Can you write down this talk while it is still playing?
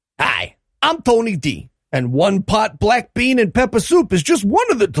I'm Tony D, and one pot black bean and pepper soup is just one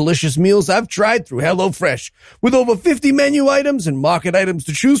of the delicious meals I've tried through HelloFresh. With over 50 menu items and market items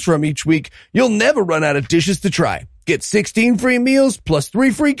to choose from each week, you'll never run out of dishes to try. Get 16 free meals plus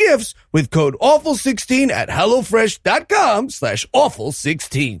 3 free gifts with code AWFUL16 at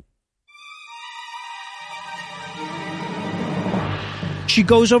HelloFresh.com/awful16. She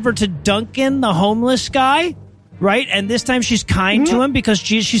goes over to Duncan, the homeless guy, right? And this time she's kind to him because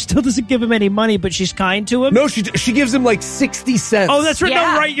she still doesn't give him any money, but she's kind to him. No, she gives him like 60 cents. Oh, that's right.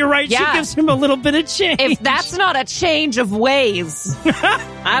 Yeah. No, right. You're right. Yeah. She gives him a little bit of change. If that's not a change of ways,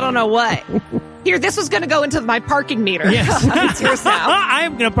 I don't know what. Here, this was going to go into my parking meter. Yes. It's yours now. I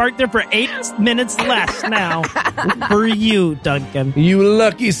am going to park there for 8 minutes less now for you, Duncan. You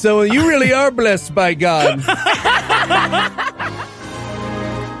lucky soul. You really are blessed by God.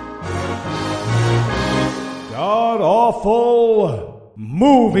 God awful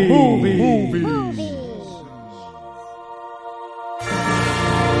movies.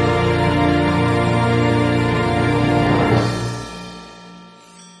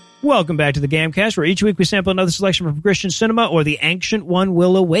 Welcome back to the Gamcast, where each week we sample another selection from Christian cinema or the ancient one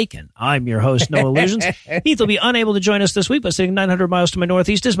will awaken. I'm your host, No Illusions. Heath will be unable to join us this week, but sitting 900 miles to my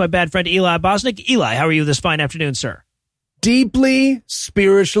northeast is my bad friend Eli Bosnick. Eli, how are you this fine afternoon, sir? Deeply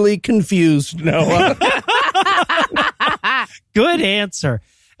spiritually confused, Noah. Good answer.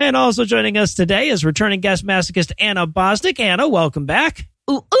 And also joining us today is returning guest masochist Anna Bosnick. Anna, welcome back.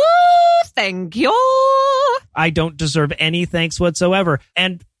 Ooh, thank you. I don't deserve any thanks whatsoever.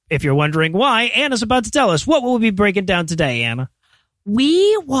 And if you're wondering why, Anna's about to tell us. What will we be breaking down today, Anna?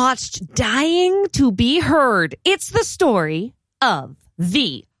 We watched Dying to Be Heard. It's the story of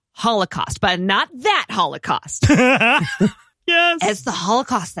the Holocaust, but not that Holocaust. Yes. It's the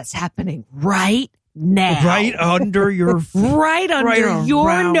Holocaust that's happening right now. Right under your Right under your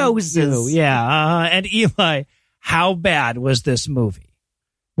around noses. you. Yeah. And Eli, how bad was this movie?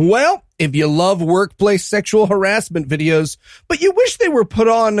 Well, if you love workplace sexual harassment videos, but you wish they were put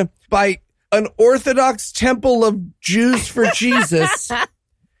on by an Orthodox Temple of Jews for Jesus,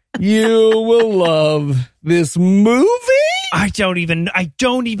 you will love this movie. I don't even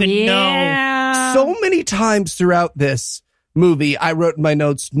know. So many times throughout this movie, I wrote in my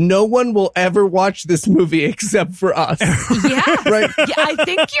notes, no one will ever watch this movie except for us. Yeah. Right? Yeah, I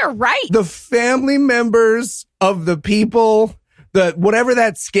think you're right. The family members of the people, whatever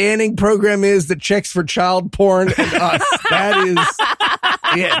that scanning program is that checks for child porn, and us. That is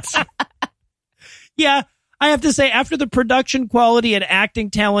it. Yeah, I have to say, after the production quality and acting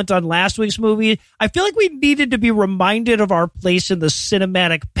talent on last week's movie, I feel like we needed to be reminded of our place in the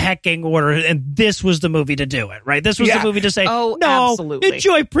cinematic pecking order, and this was the movie to do it, right? This was the movie to say, Oh, no, absolutely.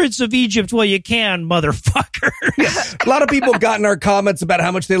 enjoy Prince of Egypt while you can, motherfuckers. A lot of people got in our comments about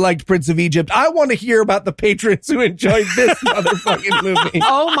how much they liked Prince of Egypt. I want to hear about the patrons who enjoyed this motherfucking movie.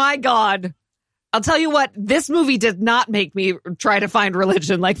 Oh my God. I'll tell you what, this movie did not make me try to find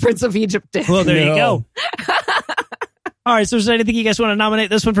religion like Prince of Egypt did. Well, there you No. go. All right, so is there anything you guys want to nominate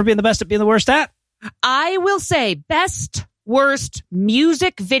this one for being the best at being the worst at? I will say best, worst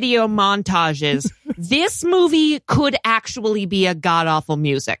music video montages. This movie could actually be a god-awful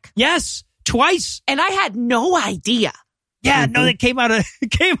music. Yes, twice. And I had no idea. Yeah, no, that came out of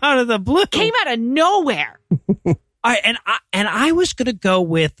the blue. Came out of nowhere. All right, and I was going to go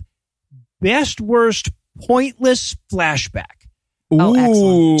with best worst pointless flashback. Oh,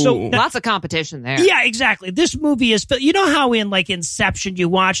 excellent. So Lots of competition there. yeah, exactly. This movie is, you know how in like Inception you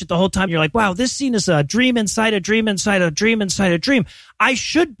watch it the whole time, you're like, wow, this scene is a dream inside a dream inside a dream inside a dream. I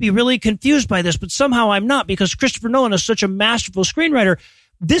should be really confused by this, but somehow I'm not, because Christopher Nolan is such a masterful screenwriter.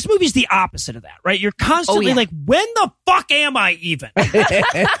 This movie's the opposite of that, right? You're constantly like, when the fuck am I even?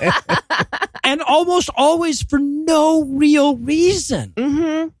 And almost always for no real reason.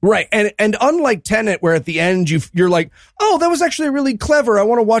 Mm-hmm. Right. And unlike Tenet, where at the end you're like, oh, that was actually really clever. I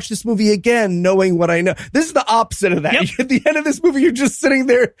want to watch this movie again, knowing what I know. This is the opposite of that. Yep. At the end of this movie, you're just sitting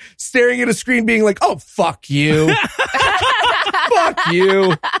there staring at a screen being like, oh, fuck you. Fuck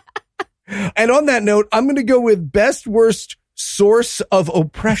you. And on that note, I'm going to go with best worst source of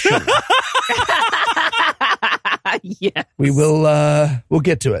oppression. Yes. We'll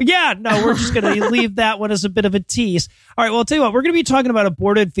get to it. Yeah, no, we're just going to leave that one as a bit of a tease. All right, well, I'll tell you what, we're going to be talking about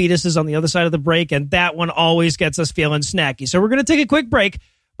aborted fetuses on the other side of the break, and that one always gets us feeling snacky. So we're going to take a quick break,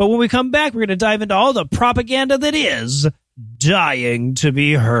 but when we come back, we're going to dive into all the propaganda that is Dying to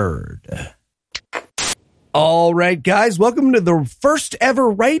Be Heard. All right, guys, welcome to the first ever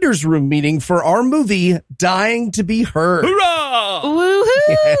writers' room meeting for our movie, Dying to Be Heard. Hoorah!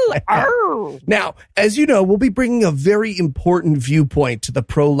 Woohoo! Arr. Now, as you know, we'll be bringing a very important viewpoint to the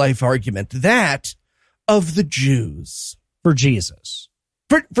pro-life argument, that of the Jews. For Jesus.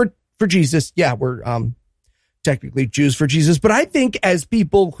 For Jesus, yeah, we're technically Jews for Jesus, but I think as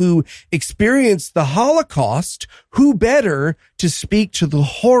people who experienced the Holocaust, who better to speak to the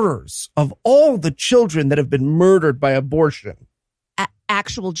horrors of all the children that have been murdered by abortion?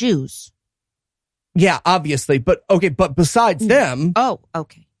 Actual Jews. Yeah, obviously, but besides them, Oh,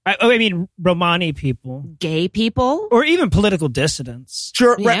 okay. I mean, Romani people. Gay people? Or even political dissidents.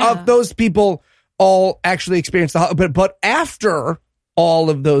 sure, Yeah. those people all actually experienced but after all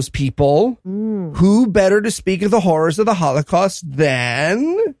of those people, who better to speak of the horrors of the Holocaust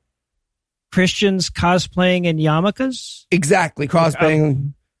than Christians cosplaying in yarmulkes? exactly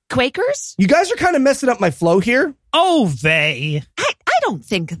cosplaying? Quakers? You guys are kind of messing up my flow here. Oh, they. I don't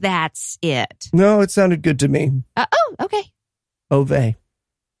think that's it. No, it sounded good to me. Oh, okay. Ove.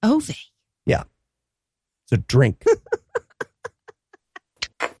 Ove. Yeah. It's a drink.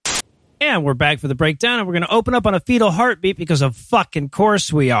 And we're back for the breakdown, and we're going to open up on a fetal heartbeat because of fucking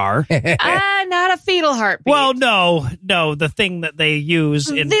course we are. Not a fetal heartbeat. Well, no, the thing that they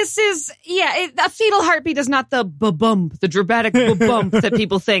use in... This is, a fetal heartbeat is not the ba-bump, the dramatic ba-bump that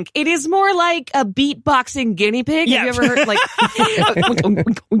people think. It is more like a beatboxing guinea pig. Yeah. Have you ever heard, like...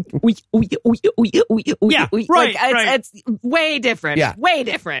 Yeah, right, right. It's way different. Yeah. Way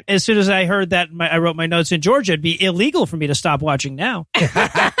different. As soon as I heard that, I wrote my notes in Georgia. It'd be illegal for me to stop watching now.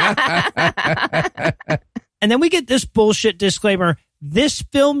 And then we get this bullshit disclaimer. This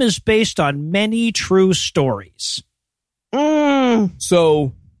film is based on many true stories.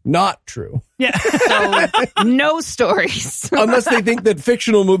 So, not true. Yeah. So, no stories. Unless they think that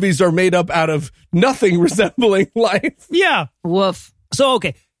fictional movies are made up out of nothing resembling life. Yeah. Woof. So,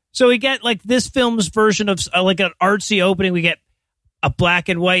 okay. So we get like this film's version of like an artsy opening. We get a black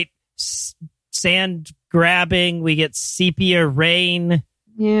and white sand grabbing. We get sepia rain.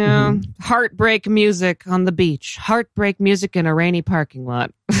 Yeah. Heartbreak music on the beach. Heartbreak music in a rainy parking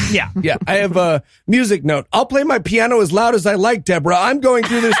lot. Yeah. Yeah, I have a music note. I'll play my piano as loud as I like, Deborah. I'm going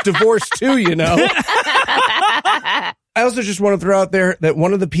through this divorce too, you know. I also just want to throw out there that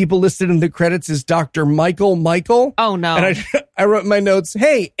one of the people listed in the credits is Dr. Michael. Oh, no. And I wrote in my notes,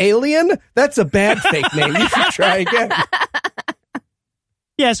 hey, alien, that's a bad fake name. You should try again.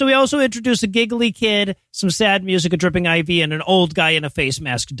 Yeah, so we also introduce a giggly kid, some sad music, a dripping IV, and an old guy in a face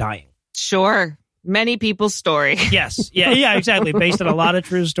mask dying. Sure. Many people's story. Yes. Yeah, exactly. Based on a lot of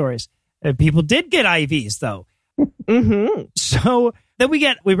true stories. People did get IVs, though. Mm-hmm. So then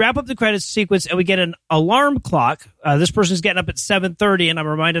we wrap up the credits sequence and we get an alarm clock. This person's getting up at 7:30, and I'm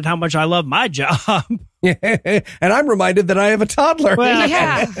reminded how much I love my job. Yeah, and I'm reminded that I have a toddler. Well,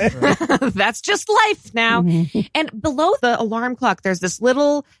 Yeah. That's just life now. And below the alarm clock, there's this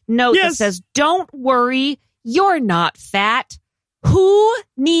little note that Yes. says, don't worry, you're not fat. Who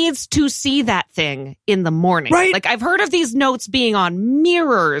needs to see that thing in the morning? Right. Like, I've heard of these notes being on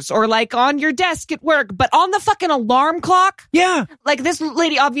mirrors or like on your desk at work, but on the fucking alarm clock? Yeah. Like, this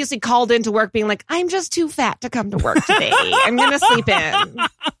lady obviously called into work being like, I'm just too fat to come to work today. I'm going to sleep in.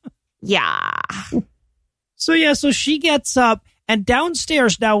 Yeah. So she gets up and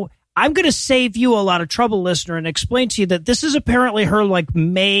downstairs. Now, I'm going to save you a lot of trouble, listener, and explain to you that this is apparently her like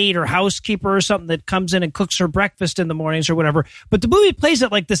maid or housekeeper or something that comes in and cooks her breakfast in the mornings or whatever. But the movie plays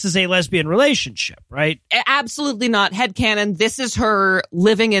it like this is a lesbian relationship, right? Absolutely not. Headcanon. This is her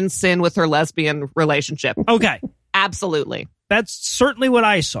living in sin with her lesbian relationship. Okay. Absolutely. That's certainly what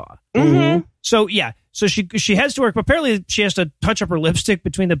I saw. Mm-hmm. So, yeah. So she heads to work, but apparently she has to touch up her lipstick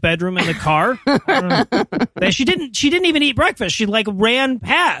between the bedroom and the car. She didn't even eat breakfast. She like ran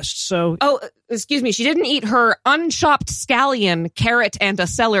past. So Oh, excuse me. She didn't eat her unchopped scallion, carrot, and a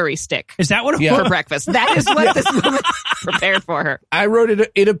celery stick is that what it Yeah. for was? breakfast. That is what this woman prepared for her. I wrote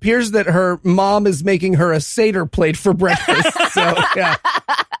it. It appears that her mom is making her a Seder plate for breakfast. So, yeah.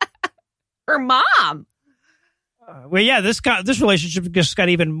 Her mom. Well, yeah, this relationship just got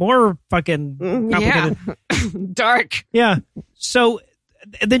even more fucking complicated. Yeah. Dark. Yeah. So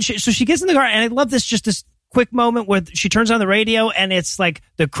then she gets in the car, and I love this quick moment where she turns on the radio, and it's like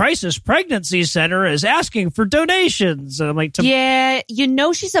the Crisis Pregnancy Center is asking for donations. And I'm like, Yeah, you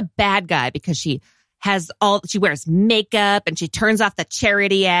know she's a bad guy because she wears makeup and she turns off the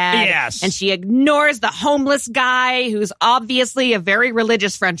charity ad. Yes. And she ignores the homeless guy who's obviously a very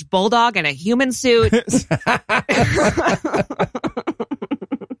religious French bulldog in a human suit.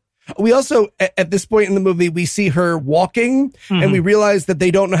 We also, at this point in the movie, we see her walking and we realize that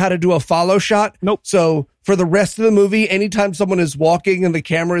they don't know how to do a follow shot. Nope. So for the rest of the movie, anytime someone is walking and the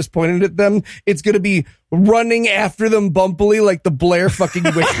camera is pointed at them, it's going to be running after them bumpily like the Blair fucking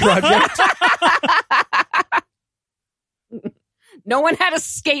Witch Project. No one had a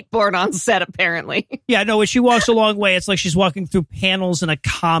skateboard on set, apparently. Yeah, no, when she walks a long way, it's like she's walking through panels in a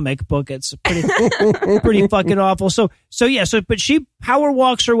comic book. It's pretty fucking awful. But she power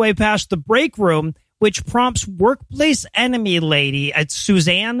walks her way past the break room, which prompts workplace enemy lady. It's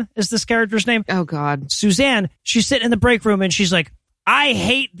Suzanne is this character's name. Oh, God. Suzanne, she's sitting in the break room and she's like, I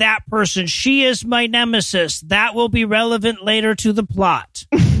hate that person. She is my nemesis. That will be relevant later to the plot.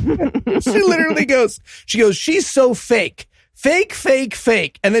 She literally goes, she's so fake. Fake, fake,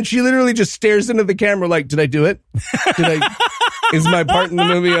 fake. And then she literally just stares into the camera like, did I do it? Is my part in the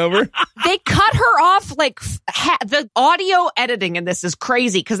movie over? They cut her off like the audio editing in this is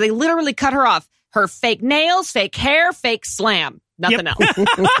crazy because they literally cut her off. Her fake nails, fake hair, fake slam. Nothing else.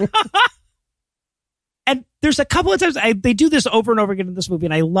 And there's a couple of times they do this over and over again in this movie,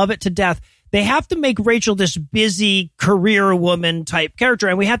 and I love it to death. They have to make Rachel this busy career woman type character,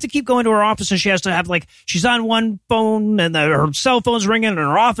 and we have to keep going to her office, and she has to have she's on one phone, and her cell phone's ringing, and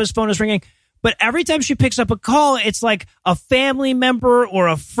her office phone is ringing. But every time she picks up a call, it's like a family member or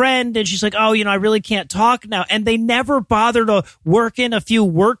a friend, and she's like, oh, I really can't talk now. And they never bother to work in a few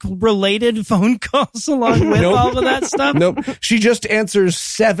work-related phone calls along with all of that stuff. Nope. She just answers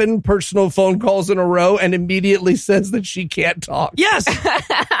 7 personal phone calls in a row and immediately says that she can't talk. Yes.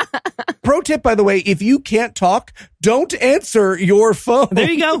 Pro tip, by the way, if you can't talk, don't answer your phone. There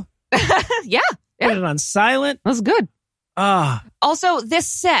you go. Yeah. Put it on silent. That's good. Ah. Also, this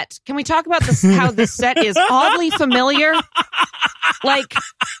set, can we talk about this? How this set is oddly familiar?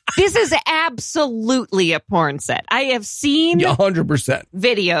 This is absolutely a porn set. I have seen 100%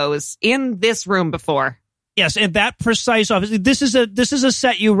 videos in this room before. Yes, and that precise office. This is a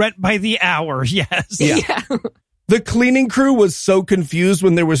set you rent by the hour. Yes. Yeah. The cleaning crew was so confused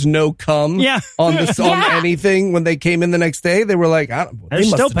when there was no cum on anything. When they came in the next day, they were like, they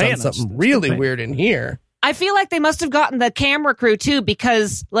must have done something really weird in here. I feel like they must have gotten the camera crew, too,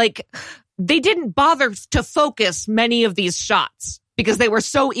 because, they didn't bother to focus many of these shots because they were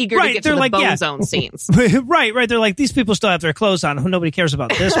so eager to get to the bone zone scenes. Right. They're like, these people still have their clothes on. Nobody cares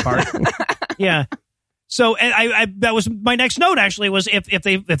about this part. Yeah. So and that was my next note, actually, was if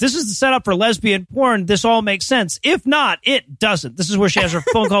this is the setup for lesbian porn, this all makes sense. If not, it doesn't. This is where she has her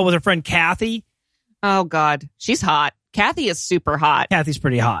phone call with her friend Kathy. Oh, God. She's hot. Kathy is super hot. Kathy's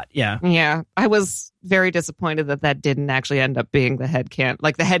pretty hot, yeah. Yeah. I was very disappointed that didn't actually end up being the headcanon.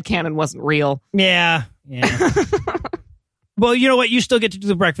 The headcanon wasn't real. Yeah. Well, you know what? You still get to do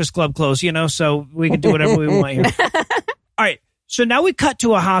the Breakfast Club clothes, so we can do whatever we want here. All right. So now we cut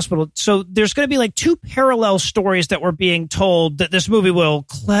to a hospital. So there's going to be 2 parallel stories that we're being told that this movie will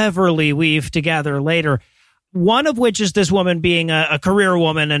cleverly weave together later. One of which is this woman being a career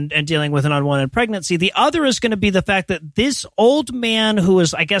woman and dealing with an unwanted pregnancy. The other is going to be the fact that this old man who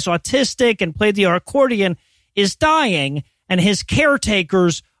is, I guess, autistic and played the accordion is dying, and his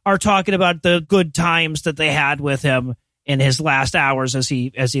caretakers are talking about the good times that they had with him in his last hours as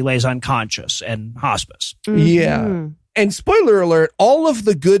he lays unconscious in hospice. Mm-hmm. Yeah. And spoiler alert, all of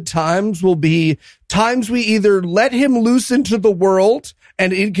the good times will be times we either let him loose into the world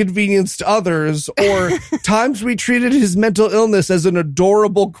and inconvenienced others, or times we treated his mental illness as an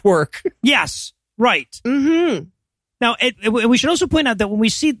adorable quirk. Yes, right. Mm-hmm. Now, we should also point out that when we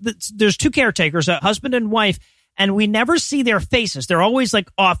see that there's 2 caretakers, a husband and wife, and we never see their faces. They're always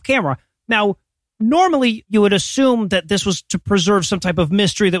off camera. Now, normally you would assume that this was to preserve some type of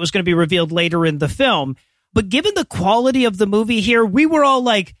mystery that was going to be revealed later in the film. But given the quality of the movie here, we were all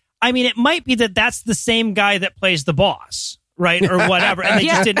like, it might be that that's the same guy that plays the boss, right? Or whatever. And they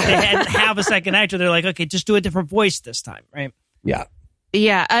just didn't have a second actor. They're like, okay, just do a different voice this time, right? Yeah.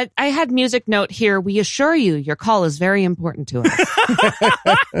 Yeah, I had music note here. We assure you, your call is very important to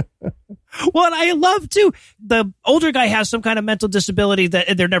us. Well, and I love, too, the older guy has some kind of mental disability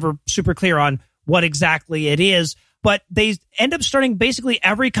that they're never super clear on what exactly it is. But they end up starting basically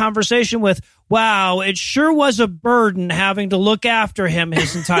every conversation with, wow, it sure was a burden having to look after him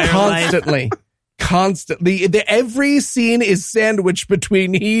his entire life. Constantly. Every scene is sandwiched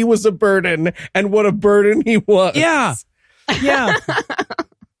between he was a burden and what a burden he was. Yeah.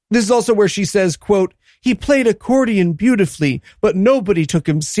 This is also where she says, quote, he played accordion beautifully, but nobody took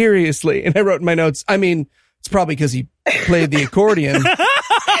him seriously. And I wrote in my notes, it's probably because he played the accordion.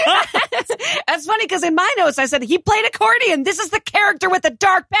 That's That's funny because in my notes I said he played accordion. This is the character with the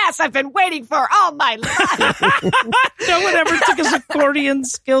dark past I've been waiting for all my life. No one ever took his accordion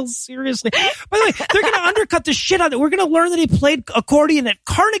skills seriously. By the way, they're going to undercut the shit out of it. We're going to learn that he played accordion at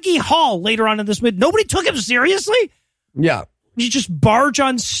Carnegie Hall later on in this movie. Nobody took him seriously? Yeah. You just barge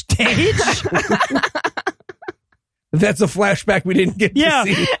on stage? That's a flashback we didn't get to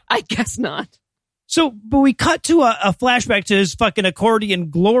see. I guess not. So, but we cut to a flashback to his fucking accordion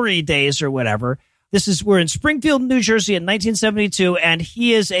glory days or whatever. We're in Springfield, New Jersey in 1972, and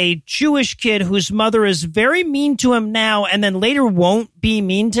he is a Jewish kid whose mother is very mean to him now and then later won't be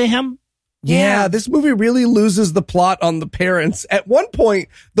mean to him. Yeah, this movie really loses the plot on the parents. At one point,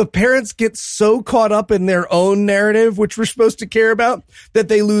 the parents get so caught up in their own narrative, which we're supposed to care about, that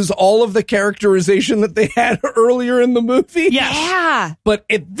they lose all of the characterization that they had earlier in the movie. Yeah. But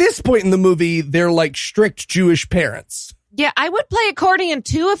at this point in the movie, they're like strict Jewish parents. Yeah, I would play accordion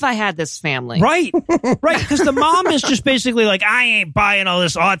too if I had this family. Right. Right. Because the mom is just basically like, I ain't buying all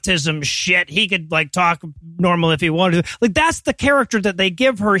this autism shit. He could like talk normal if he wanted to. Like, that's the character that they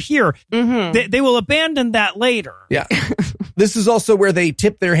give her here. Mm-hmm. They will abandon that later. Yeah. This is also where they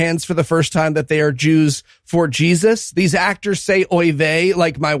tip their hands for the first time that they are Jews for Jesus. These actors say oy vey,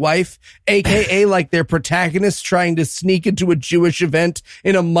 like my wife, a.k.a. like their protagonists trying to sneak into a Jewish event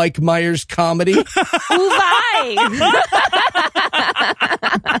in a Mike Myers comedy. Uvai.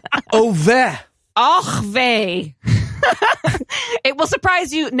 Oh vey. Och vey. It will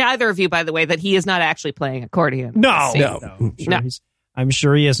surprise you, neither of you, by the way, that he is not actually playing accordion. No. I'm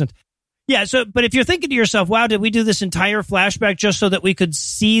sure he isn't. Yeah, so, but if you're thinking to yourself, wow, did we do this entire flashback just so that we could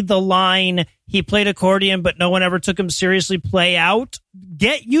see the line, he played accordion, but no one ever took him seriously, play out?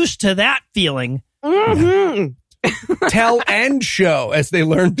 Get used to that feeling. Mm-hmm. Tell and show, as they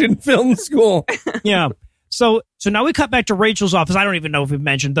learned in film school. Yeah. So now we cut back to Rachel's office. I don't even know if we've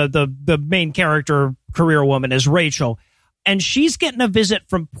mentioned the main character, career woman, is Rachel. And she's getting a visit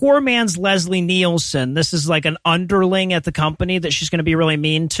from poor man's Leslie Nielsen. This is like an underling at the company that she's going to be really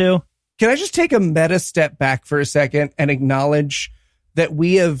mean to. Can I just take a meta step back for a second and acknowledge that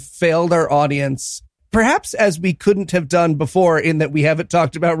we have failed our audience, perhaps as we couldn't have done before, in that we haven't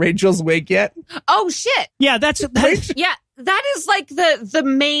talked about Rachel's wig yet? Oh, shit. Yeah, that's yeah. That is like the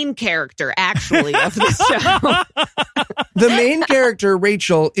main character, actually, of this show. The main character,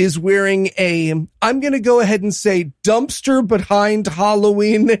 Rachel, is wearing I'm going to go ahead and say dumpster behind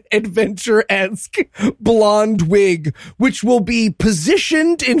Halloween adventure-esque blonde wig, which will be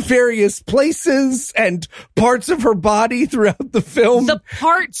positioned in various places and parts of her body throughout the film. The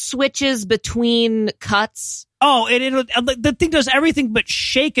part switches between cuts. Oh, the thing does everything but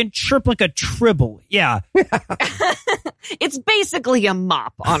shake and chirp like a tribble. Yeah. It's basically a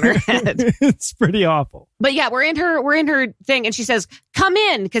mop on her head. It's pretty awful. But yeah, we're in her thing, and she says, "Come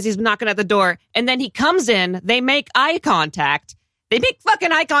in," because he's knocking at the door. And then he comes in, they make eye contact. They make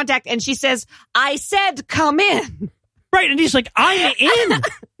fucking eye contact, and she says, "I said come in." Right, and he's like, "I'm in."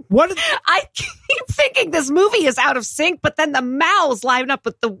 What? I keep thinking this movie is out of sync, but then the mouths line up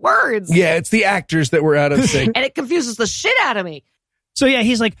with the words. Yeah, it's the actors that were out of sync. And it confuses the shit out of me. So yeah,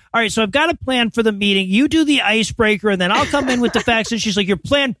 he's like, all right, so I've got a plan for the meeting. You do the icebreaker, and then I'll come in with the facts. And she's like, your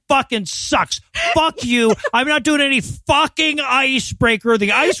plan fucking sucks. Fuck you. I'm not doing any fucking icebreaker.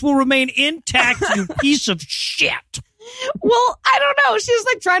 The ice will remain intact, you piece of shit. Well, I don't know. She's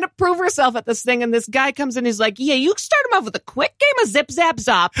like trying to prove herself at this thing, and this guy comes in. He's like, "Yeah, you start him off with a quick game of zip, zap,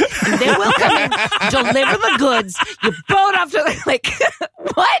 zop, and then we'll come in, deliver the goods. You boat off to the like,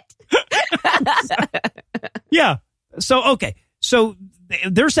 what?" Yeah. So okay. So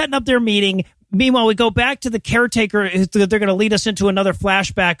they're setting up their meeting. Meanwhile, we go back to the caretaker. They're going to lead us into another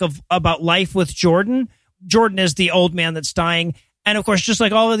flashback about life with Jordan. Jordan is the old man that's dying, and of course, just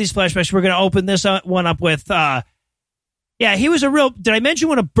like all of these flashbacks, we're going to open this one up with. Yeah, he was did I mention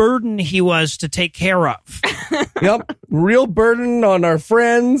what a burden he was to take care of? Yep. Real burden on our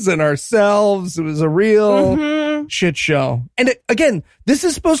friends and ourselves. It was a real shit show. And again, this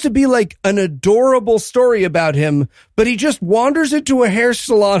is supposed to be like an adorable story about him, but he just wanders into a hair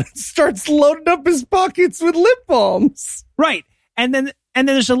salon and starts loading up his pockets with lip balms. Right. And then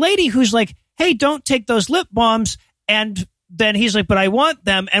there's a lady who's like, hey, don't take those lip balms. And then he's like, but I want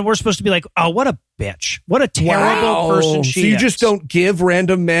them. And we're supposed to be like, oh, what a bitch. What a terrible person she is. So you just don't give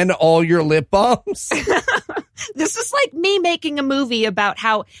random men all your lip balms? This is like me making a movie about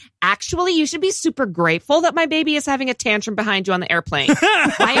how actually you should be super grateful that my baby is having a tantrum behind you on the airplane.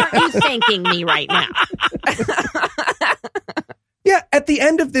 Why aren't you thanking me right now? Yeah, at the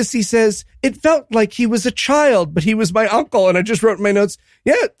end of this, he says, it felt like he was a child, but he was my uncle. And I just wrote in my notes,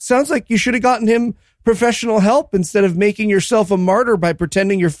 yeah, it sounds like you should have gotten him professional help instead of making yourself a martyr by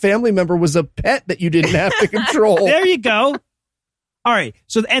pretending your family member was a pet that you didn't have to control. There you go. All right.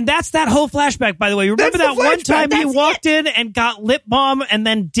 So, and that's that whole flashback, by the way. Remember that one time he walked in and got lip balm and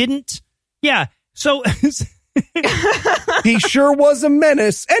then didn't? Yeah. So he sure was a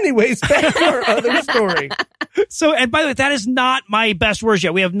menace. Anyways, back to our other story. So, and by the way, that is not my best words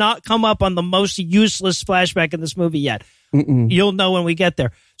yet. We have not come up on the most useless flashback in this movie yet. You'll know when we get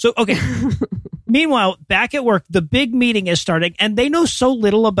there. So, okay. Meanwhile, back at work, the big meeting is starting, and they know so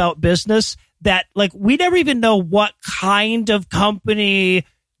little about business that, like, we never even know what kind of company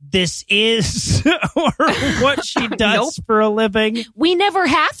this is or what she does for a living. We never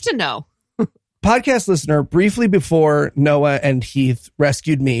have to know. Podcast listener, briefly before Noah and Heath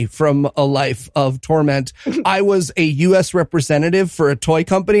rescued me from a life of torment, I was a U.S. representative for a toy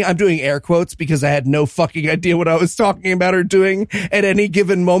company. I'm doing air quotes because I had no fucking idea what I was talking about or doing at any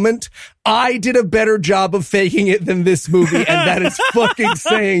given moment. I did a better job of faking it than this movie, and that is fucking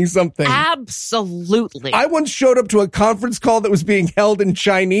saying something. Absolutely. I once showed up to a conference call that was being held in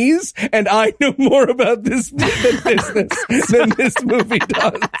Chinese, and I knew more about this business than this movie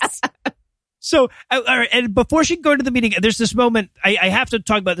does. So, all right, and before she can go to the meeting, there's this moment, I have to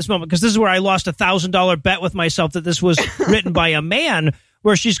talk about this moment, because this is where I lost $1,000 bet with myself that this was written by a man,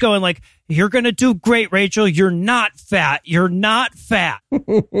 where she's going like, you're going to do great, Rachel. You're not fat. You're not fat.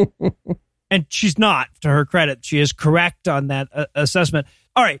 And she's not, to her credit. She is correct on that assessment.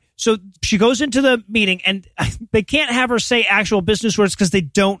 All right, so she goes into the meeting, and they can't have her say actual business words because they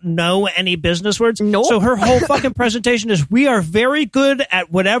don't know any business words. Nope. So her whole fucking presentation is, we are very good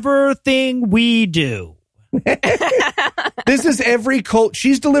at whatever thing we do. This is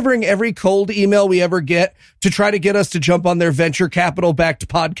she's delivering every cold email we ever get to try to get us to jump on their venture capital backed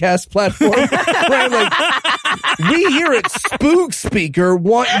podcast platform. Right? Like, we here at Spook Speaker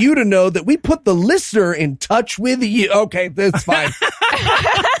want you to know that we put the listener in touch with you. Okay, that's fine.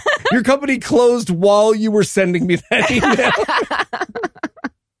 Your company closed while you were sending me that email.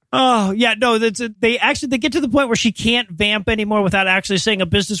 Oh, yeah, no, they get to the point where she can't vamp anymore without actually saying a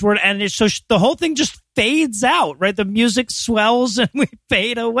business word. And the whole thing just fades out, right? The music swells and we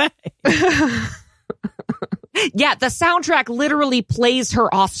fade away. Yeah, the soundtrack literally plays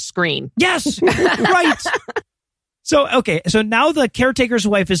her off screen. Yes, right. So, okay, so now the caretaker's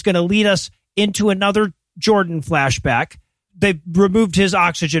wife is going to lead us into another Jordan flashback. They've removed his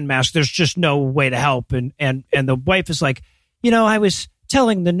oxygen mask. There's just no way to help. And the wife is like, I was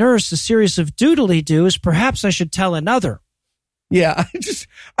telling the nurse a series of doodly-doos, perhaps I should tell another. Yeah,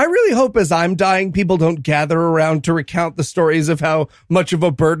 I really hope as I'm dying, people don't gather around to recount the stories of how much of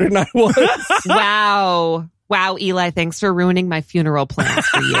a burden I was. Wow, Eli, thanks for ruining my funeral plans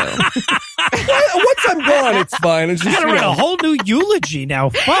for you. Once I'm gone, it's fine. It's just, you gotta write a whole new eulogy now.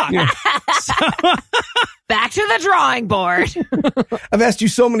 Fuck. Yeah. Back to the drawing board. I've asked you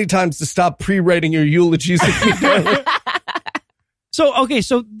so many times to stop pre-writing your eulogies with me, darling. So, okay,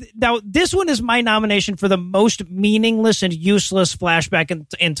 so now this one is my nomination for the most meaningless and useless flashback in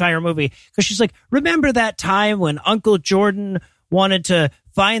the entire movie. Because she's like, remember that time when Uncle Jordan wanted to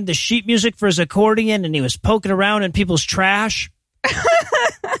find the sheet music for his accordion and he was poking around in people's trash?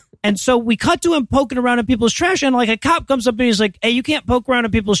 And so we cut to him poking around in people's trash, and like a cop comes up and he's like, hey, you can't poke around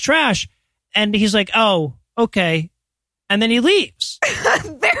in people's trash. And he's like, oh, okay. And then he leaves.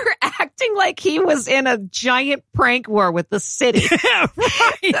 They're acting like he was in a giant prank war with the city. Yeah,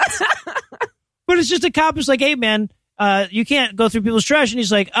 right. But it's just a cop who's like, hey, man, you can't go through people's trash. And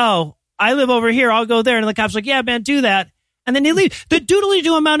he's like, oh, I live over here. I'll go there. And the cop's like, yeah, man, do that. And then he leaves. The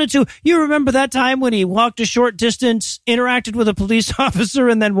doodly-doo amounted to, you remember that time when he walked a short distance, interacted with a police officer,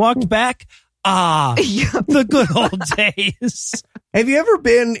 and then walked back? Ah, the good old days. Have you ever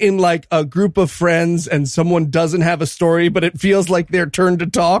been in like a group of friends and someone doesn't have a story, but it feels like their turn to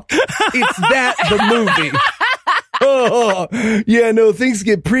talk? It's that, the movie. Oh, yeah, no, things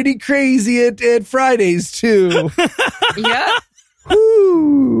get pretty crazy at Fridays, too. Yeah.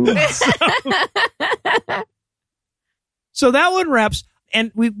 Woo. So that one wraps,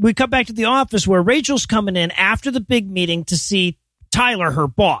 and we cut back to the office where Rachel's coming in after the big meeting to see Tyler, her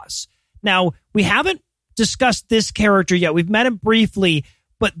boss. Now, we haven't discussed this character yet. We've met him briefly,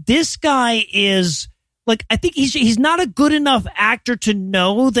 but this guy is, like, I think he's not a good enough actor to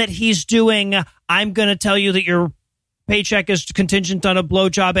know that he's doing, I'm going to tell you that your paycheck is contingent on a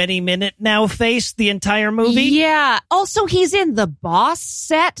blowjob any minute now face the entire movie. Yeah. Also, he's in the boss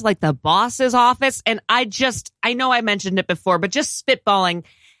set, like the boss's office. And I know I mentioned it before, but just spitballing.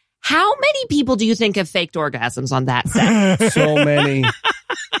 How many people do you think have faked orgasms on that set? So many.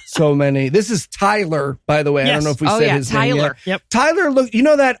 So many. This is Tyler, by the way. I Yes. don't know if we Oh, said yeah, his name Tyler. yet. Yep. Tyler, look, you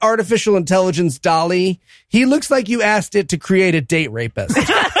know that artificial intelligence Dolly? He looks like you asked it to create a date rapist,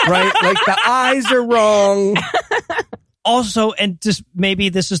 right? Like the eyes are wrong. Also, and just maybe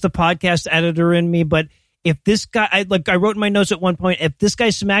this is the podcast editor in me, but if this guy, I wrote in my notes at one point, if this guy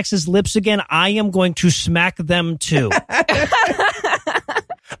smacks his lips again, I am going to smack them too.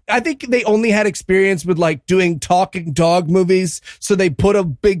 I think they only had experience with like doing talking dog movies, so they put a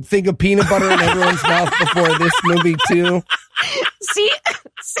big thing of peanut butter in everyone's mouth before this movie too. See,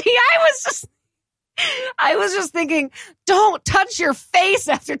 I was just thinking, don't touch your face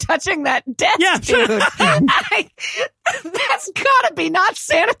after touching that desk, Yeah. dude. That's gotta be not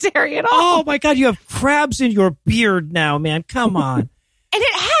sanitary at all. Oh my God, you have crabs in your beard now, man. Come on. And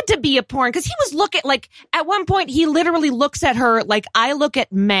it had to be a porn because he was looking like at one point he literally looks at her like I look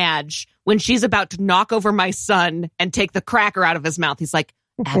at Madge when she's about to knock over my son and take the cracker out of his mouth. He's like,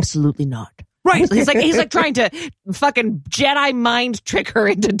 absolutely not. Right. He's like trying to fucking Jedi mind trick her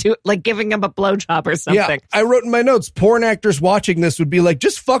into giving him a blowjob or something. Yeah, I wrote in my notes, porn actors watching this would be like,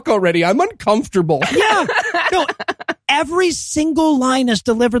 just fuck already. I'm uncomfortable. Yeah. No, every single line is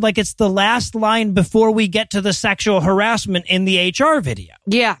delivered like it's the last line before we get to the sexual harassment in the HR video.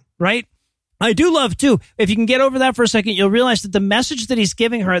 Yeah. Right? I do love, too, if you can get over that for a second, you'll realize that the message that he's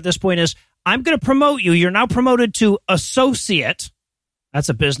giving her at this point is, I'm going to promote you. You're now promoted to associate. That's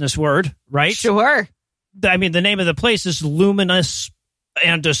a business word, right? Sure. I mean, the name of the place is Luminous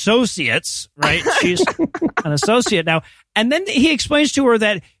and Associates, right? She's an associate now. And then he explains to her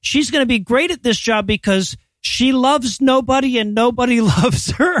that she's going to be great at this job because she loves nobody and nobody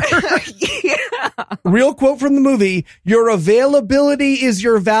loves her. Yeah. Real quote from the movie, your availability is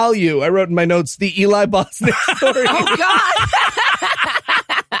your value. I wrote in my notes, the Eli Bosnick story. Oh, God.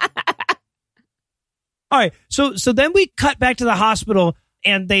 All right. So then we cut back to the hospital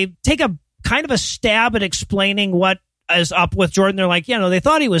and they take a kind of a stab at explaining what is up with Jordan. They're like, they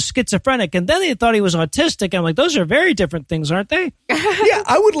thought he was schizophrenic and then they thought he was autistic. I'm like, those are very different things, aren't they? Yeah,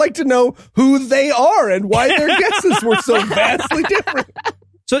 I would like to know who they are and why their guesses were so vastly different.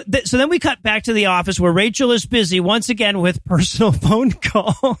 So then we cut back to the office where Rachel is busy once again with personal phone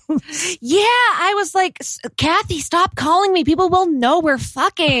calls. Yeah, I was like, Kathy, stop calling me. People will know we're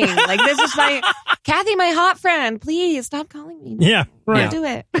fucking. Like, this is Kathy, my hot friend. Please stop calling me. Yeah, right. Don't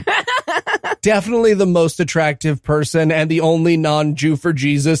do it. Definitely the most attractive person and the only non-Jew for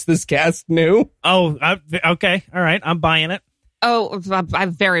Jesus this cast knew. Oh, okay. All right. I'm buying it. Oh, I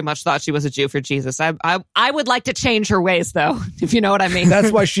very much thought she was a Jew for Jesus. I would like to change her ways, though, if you know what I mean.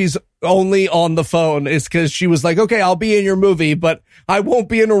 That's why she's only on the phone, is because she was like, okay, I'll be in your movie, but I won't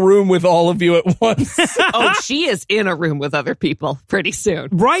be in a room with all of you at once. Oh, she is in a room with other people pretty soon.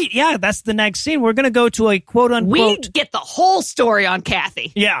 Right. Yeah, that's the next scene. We're going to go to a quote unquote. We get the whole story on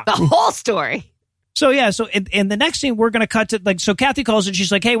Kathy. Yeah. The whole story. So in the next scene, we're going to cut to so Kathy calls and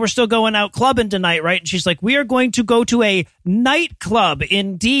she's like, hey, we're still going out clubbing tonight, right? And she's like, we are going to go to a nightclub.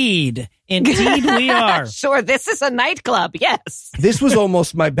 Indeed we are. Sure, this is a nightclub. Yes. This was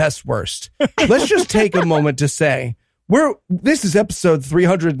almost my best worst. Let's just take a moment to say, this is episode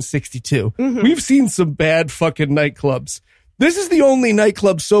 362. Mm-hmm. We've seen some bad fucking nightclubs. This is the only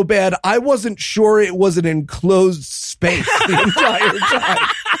nightclub so bad I wasn't sure it was an enclosed space the entire time.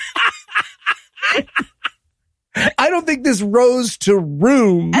 I don't think this rose to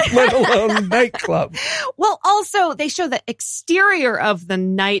room, let alone nightclub. Well, also, they show the exterior of the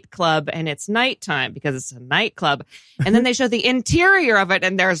nightclub, and it's nighttime because it's a nightclub. And then they show the interior of it,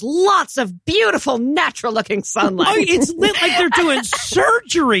 and there's lots of beautiful, natural-looking sunlight. Oh, it's lit like they're doing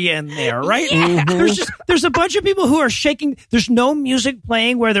surgery in there, right? Yeah. There's a bunch of people who are shaking. There's no music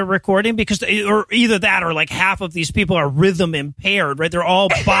playing where they're recording because or either that or like half of these people are rhythm impaired, right? They're all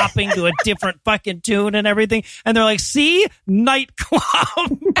bopping to a different fucking tune and everything. And they're like, see, nightclub.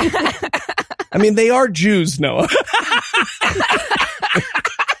 I mean, they are Jews, Noah.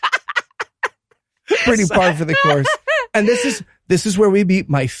 Pretty par for the course. And this is where we meet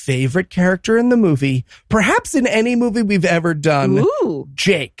my favorite character in the movie, perhaps in any movie we've ever done. Ooh.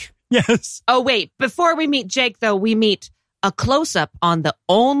 Jake. Yes. Oh, wait. Before we meet Jake, though, we meet a close-up on the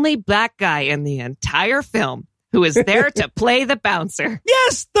only black guy in the entire film who is there to play the bouncer.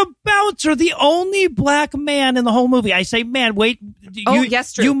 Yes, the bouncer, the only black man in the whole movie. I say, man, wait.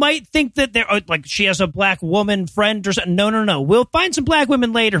 Yes, true. You might think that she has a black woman friend or something. No. We'll find some black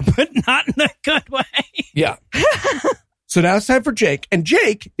women later, but not in a good way. Yeah. So now it's time for Jake. And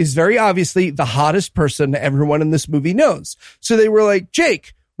Jake is very obviously the hottest person everyone in this movie knows. So they were like,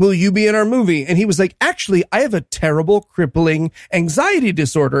 Jake, will you be in our movie? And he was like, actually, I have a terrible, crippling anxiety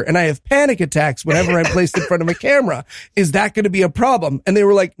disorder, and I have panic attacks whenever I'm placed in front of a camera. Is that going to be a problem? And they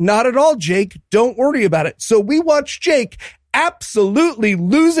were like, not at all, Jake. Don't worry about it. So we watched Jake absolutely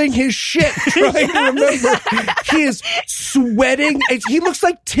losing his shit trying to remember. He is sweating. He looks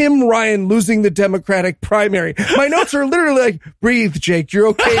like Tim Ryan losing the Democratic primary. My notes are literally like, breathe, Jake. You're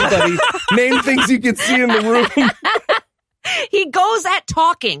okay, buddy. Name things you can see in the room. He goes at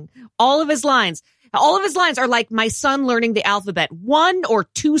talking. All of his lines are like my son learning the alphabet, 1 or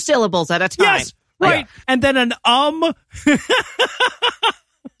 2 syllables at a time. Yes, right. Yeah. And then an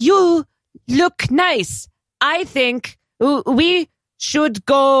You look nice. I think we should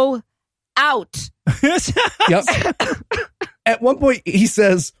go out. Yep. At one point, he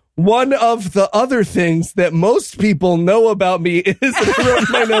says, one of the other things that most people know about me is, and I wrote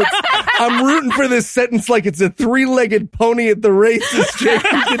in my notes, I'm rooting for this sentence like it's a 3-legged pony at the races, Jake. You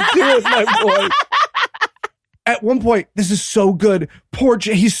can do it, my boy. At one point, this is so good. Poor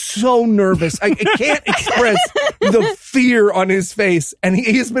Jay, he's so nervous. I can't express the fear on his face. And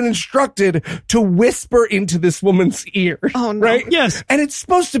he has been instructed to whisper into this woman's ear. Oh, no. Right? Yes. And it's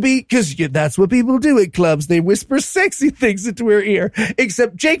supposed to be, because that's what people do at clubs. They whisper sexy things into her ear.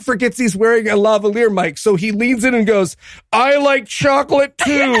 Except Jake forgets he's wearing a lavalier mic. So he leans in and goes, I like chocolate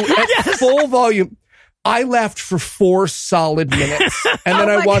too, at full volume. I laughed for 4 solid minutes. And then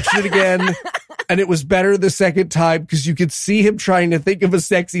I watched it again. And it was better the second time because you could see him trying to think of a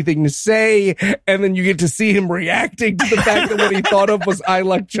sexy thing to say. And then you get to see him reacting to the fact that what he thought of was, I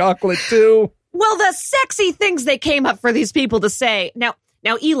like chocolate too. Well, the sexy things they came up for these people to say. Now,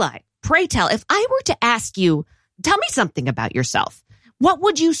 Eli, pray tell, if I were to ask you, tell me something about yourself, what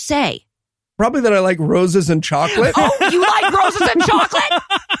would you say? Probably that I like roses and chocolate. Oh, you like roses and chocolate?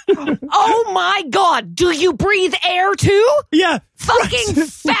 Oh my God. Do you breathe air too? Yeah. Fucking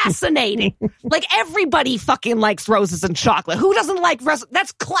fascinating. Like everybody fucking likes roses and chocolate. Who doesn't like roses?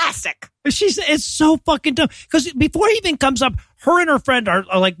 That's classic. It's so fucking dumb. Because before he even comes up, her and her friend are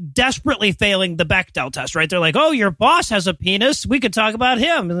like desperately failing the Bechdel test, right? They're like, oh, your boss has a penis. We could talk about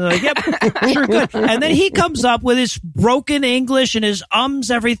him. And they're like, yep, sure, good. And then he comes up with his broken English and his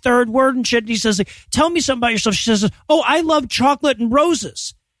every third word and shit. And he says, like, tell me something about yourself. She says, oh, I love chocolate and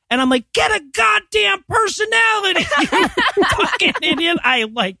roses. And I'm like, get a goddamn personality, you fucking idiot. I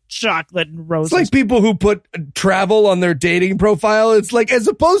like chocolate and roses. It's like people who put travel on their dating profile. It's like, as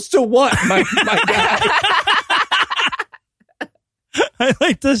opposed to what, my guy? I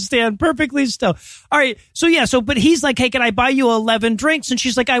like to stand perfectly still. All right. But he's like, hey, can I buy you 11 drinks? And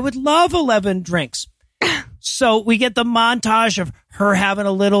she's like, I would love 11 drinks. So we get the montage of her having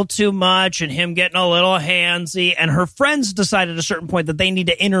a little too much and him getting a little handsy, and her friends decide at a certain point that they need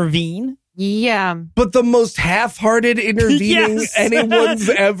to intervene. Yeah. But the most half-hearted intervening Yes. anyone's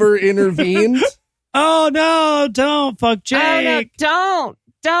ever intervened. Oh, no, don't fuck Jake. Oh, no,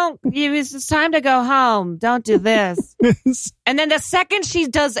 don't. It's time to go home. Don't do this. And then the second she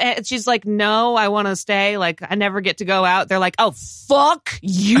does, she's like, no, I want to stay. Like, I never get to go out. They're like, oh, fuck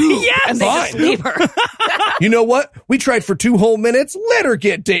you. Yes. And they just Fine. leave her. You know what? We tried for 2 whole minutes. Let her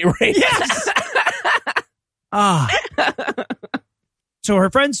get date rape. Yes. So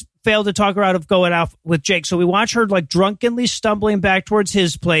her friends failed to talk her out of going out with Jake. So we watch her like drunkenly stumbling back towards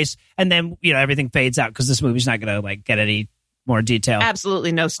his place. And then, everything fades out because this movie's not going to like get any more detail.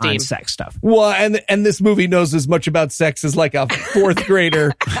 Absolutely no steam. On sex stuff. Well, and this movie knows as much about sex as like a 4th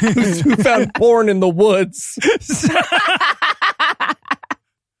grader who found porn in the woods.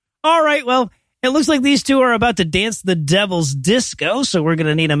 All right. Well, it looks like these two are about to dance the devil's disco. So we're going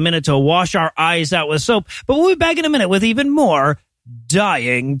to need a minute to wash our eyes out with soap. But we'll be back in a minute with even more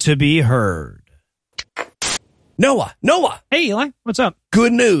Dying to Be Heard. Noah. Hey, Eli, what's up?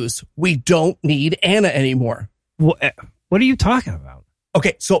 Good news. We don't need Anna anymore. What are you talking about?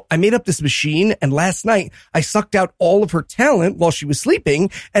 Okay, so I made up this machine, and last night I sucked out all of her talent while she was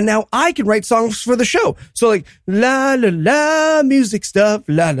sleeping, and now I can write songs for the show. So like, la la la, music stuff,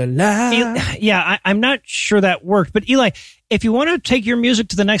 la la la. Yeah, I'm not sure that worked. But Eli, if you want to take your music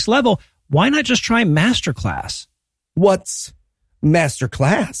to the next level, why not just try Masterclass? What's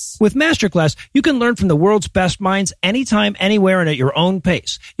Masterclass? With Masterclass, you can learn from the world's best minds anytime, anywhere, and at your own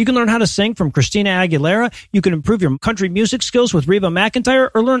pace. You can learn how to sing from Christina Aguilera. You can improve your country music skills with Reba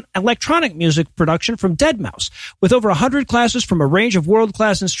McEntire, or learn electronic music production from Deadmau5. With over 100 classes from a range of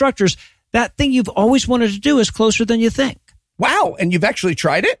world-class instructors, that thing you've always wanted to do is closer than you think. Wow, and you've actually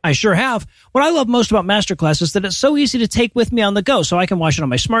tried it? I sure have. What I love most about Masterclass is that it's so easy to take with me on the go, so I can watch it on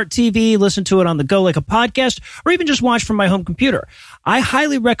my smart TV, listen to it on the go like a podcast, or even just watch from my home computer. I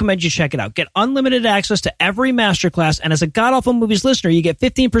highly recommend you check it out. Get unlimited access to every Masterclass, and as a God Awful Movies listener, you get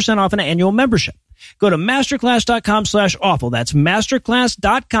 15% off an annual membership. Go to masterclass.com/awful. That's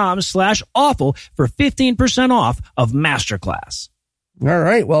masterclass.com/awful for 15% off of Masterclass. All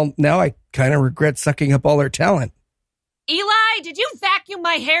right, well, now I kind of regret sucking up all our talent. Eli, did you vacuum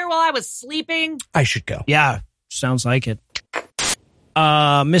my hair while I was sleeping? I should go. Yeah, sounds like it.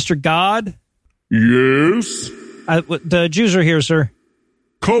 Mr. God? Yes? The Jews are here, sir.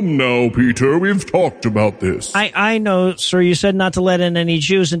 Come now, Peter, we've talked about this. I know, sir, you said not to let in any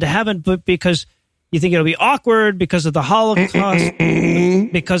Jews into heaven, but because you think it'll be awkward because of the Holocaust,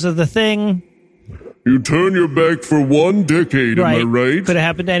 because of the thing. You turn your back for 1 decade, am I right? Could have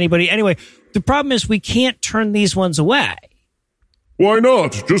happened to anybody. Anyway, the problem is we can't turn these ones away. Why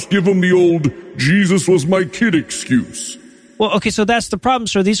not? Just give them the old Jesus was my kid excuse. Well, okay, so that's the problem,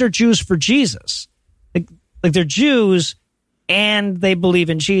 sir. These are Jews for Jesus. Like they're Jews and they believe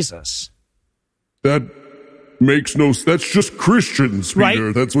in Jesus. That makes no sense. That's just Christians, Peter.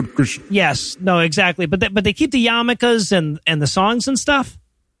 Right? That's what Christians... Yes, no, exactly. But they keep the yarmulkes and the songs and stuff?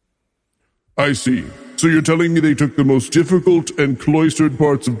 I see. So you're telling me they took the most difficult and cloistered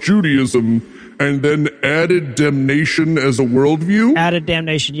parts of Judaism and then added damnation as a worldview? Added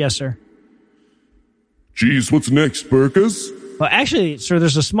damnation, yes, sir. Geez, what's next, Burkas? Well, actually, sir,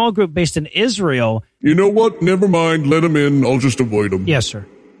 there's a small group based in Israel. You know what? Never mind. Let them in. I'll just avoid them. Yes, sir.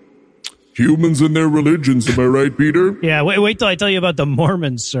 Humans and their religions, am I right, Peter? Yeah, wait till I tell you about the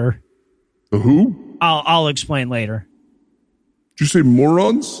Mormons, sir. The who? I'll explain later. Did you say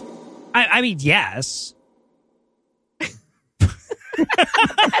morons? I mean, yes. That's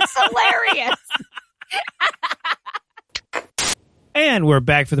hilarious. And we're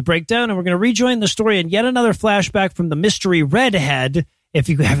back for the breakdown, and we're going to rejoin the story in yet another flashback from the mystery redhead. If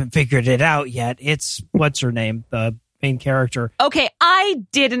you haven't figured it out yet, it's, what's her name? The main character. Okay, I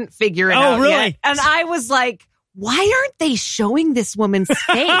didn't figure it out really? yet. And I was like, why aren't they showing this woman's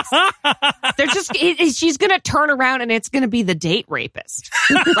face? They're just, she's going to turn around and it's going to be the date rapist.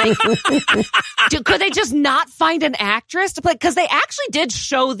 Like, could they just not find an actress to play? Because they actually did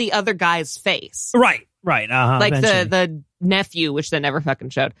show the other guy's face. Right. Like eventually. the nephew, which they never fucking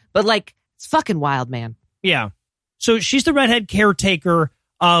showed. But like, it's fucking wild, man. Yeah. So she's the redhead caretaker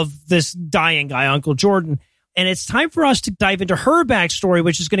of this dying guy, Uncle Jordan. And it's time for us to dive into her backstory,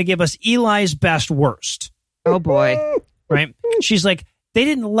 which is going to give us Eli's best worst. Oh, boy. Right? She's like, they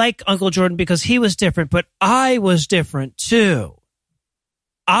didn't like Uncle Jordan because he was different, but I was different, too.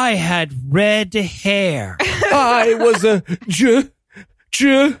 I had red hair. I was a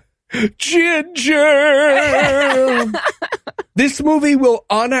ginger. This movie will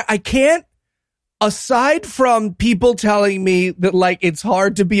honor... I can't... Aside from people telling me that, like, it's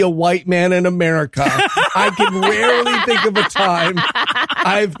hard to be a white man in America, I can rarely think of a time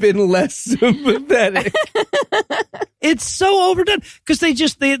I've been less sympathetic. It's so overdone because they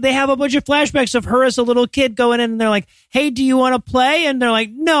have a bunch of flashbacks of her as a little kid going in and they're like, hey, do you want to play? And they're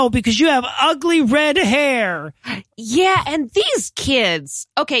like, no, because you have ugly red hair. Yeah, and these kids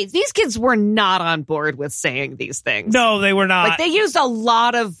were not on board with saying these things. No, they were not. Like, they used a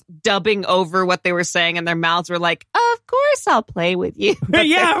lot of dubbing over what they were saying, and their mouths were like, of course I'll play with you.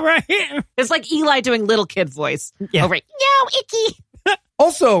 Yeah, right. It's like Eli doing little kid voice. Yeah. Over, no, icky.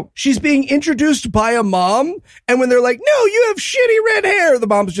 Also, she's being introduced by a mom, and when they're like, no, you have shitty red hair, the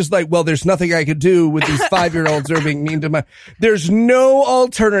mom's just like, well, there's nothing I could do with these 5-year-olds who are being mean to my... There's no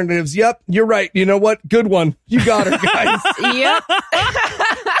alternatives. Yep, you're right. You know what? Good one. You got her, guys. Yep.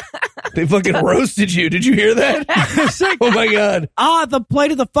 They fucking roasted you. Did you hear that? Oh, my God. The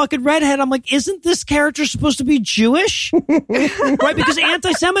plight of the fucking redhead. I'm like, isn't this character supposed to be Jewish? Right? Because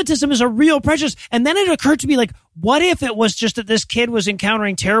anti-Semitism is a real prejudice. And then it occurred to me, like, what if it was just that this kid was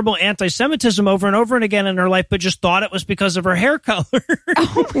encountering terrible anti-Semitism over and over and again in her life, but just thought it was because of her hair color?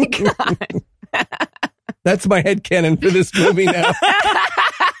 Oh, my God. That's my headcanon for this movie now.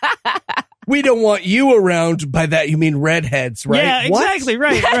 We don't want you around. By that, you mean redheads, right? Yeah, What? exactly.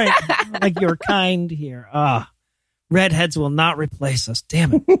 Right. Like you're kind here. Redheads will not replace us.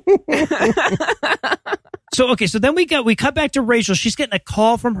 Damn it. So then we cut back to Rachel. She's getting a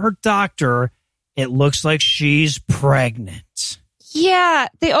call from her doctor. It looks like she's pregnant. Yeah,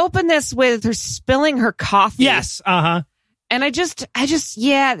 they open this with her spilling her coffee. Yes. And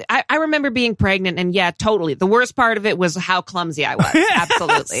I remember being pregnant, and yeah, totally. The worst part of it was how clumsy I was.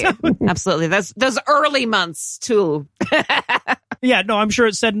 Absolutely. Absolutely. Those early months, too. Yeah, no, I'm sure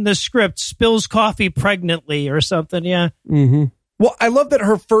it said in the script, spills coffee pregnantly or something. Yeah. Mm-hmm. Well, I love that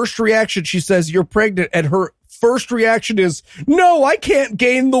her first reaction, she says, you're pregnant. And her first reaction is, no, I can't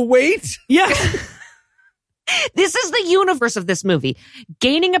gain the weight. Yeah. This is the universe of this movie.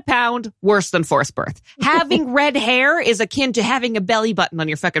 Gaining a pound, worse than forced birth. Having red hair is akin to having a belly button on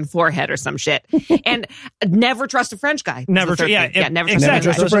your fucking forehead or some shit. And never trust a French guy. Never trust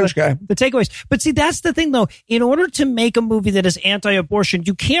a French guy. The takeaways. But see, that's the thing, though. In order to make a movie that is anti-abortion,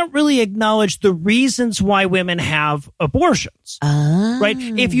 you can't really acknowledge the reasons why women have abortions. Right?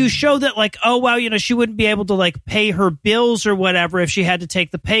 If you show that, like, oh, wow, you know, she wouldn't be able to, like, pay her bills or whatever if she had to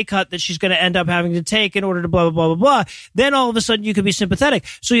take the pay cut that she's going to end up having to take in order to blah, blah, blah, blah, blah, then all of a sudden you could be sympathetic.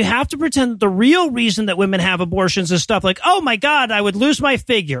 So you have to pretend that the real reason that women have abortions is stuff like, oh my God, I would lose my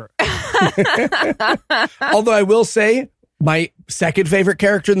figure. Although I will say, my second favorite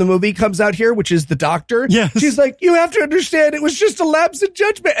character in the movie comes out here, which is the doctor. Yes. She's like, you have to understand, it was just a lapse in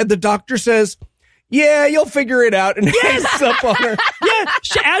judgment. And the doctor says, yeah, you'll figure it out, and hangs up on her. Yeah,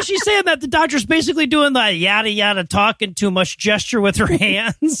 as she's saying that, the doctor's basically doing the yada yada talking too much gesture with her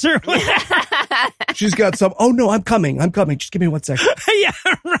hands. Or She's got some, oh no, I'm coming. Just give me 1 second. Yeah,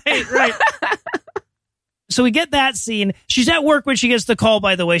 right. So we get that scene. She's at work when she gets the call,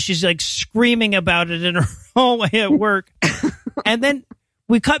 by the way. She's like screaming about it in her hallway at work. And then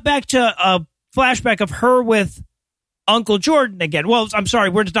we cut back to a flashback of her with Uncle Jordan again. Well, I'm sorry,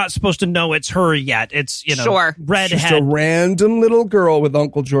 we're not supposed to know it's her yet. It's, you know, sure. redhead. Just a random little girl with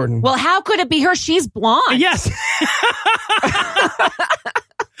Uncle Jordan. Well, how could it be her? She's blonde. Yes.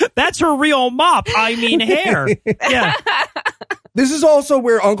 That's her real mop. I mean hair. Yeah. This is also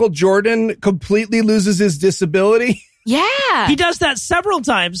where Uncle Jordan completely loses his disability. Yeah. He does that several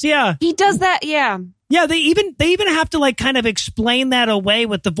times. Yeah. He does that. Yeah. Yeah, they even have to like kind of explain that away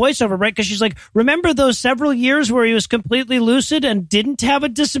with the voiceover, right? Because she's like, remember those several years where he was completely lucid and didn't have a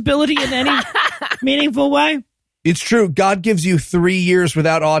disability in any meaningful way? It's true. God gives you 3 years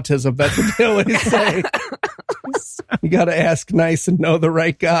without autism. That's what they always say. You got to ask nice and know the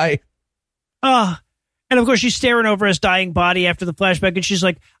right guy. And of course, she's staring over his dying body after the flashback, and she's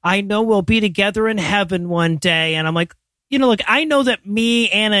like, I know we'll be together in heaven one day. And I'm like, you know, look, I know that me,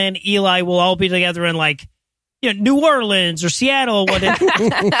 Anna, and Eli will all be together in, like, you know, New Orleans or Seattle.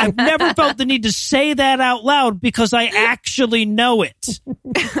 I've never felt the need to say that out loud because I actually know it.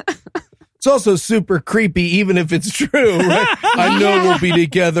 It's also super creepy, even if it's true, right? I know we'll be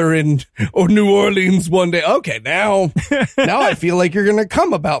together in New Orleans one day. Okay, now I feel like you're going to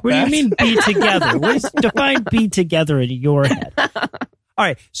come about what that. What do you mean be together? Define be together in your head. All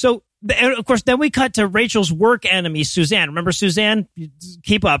right, so... And of course, then we cut to Rachel's work enemy, Suzanne. Remember Suzanne?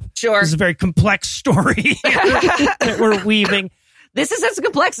 Keep up. Sure. This is a very complex story that we're weaving. This is as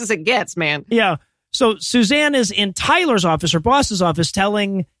complex as it gets, man. Yeah. So Suzanne is in Tyler's office, her boss's office,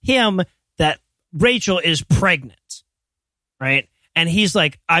 telling him that Rachel is pregnant, right? And he's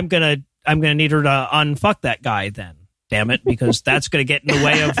like, I'm gonna need her to unfuck that guy then, damn it, because that's gonna get in the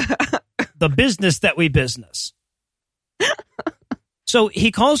way of the business that we business. So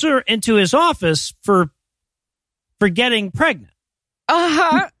he calls her into his office for getting pregnant.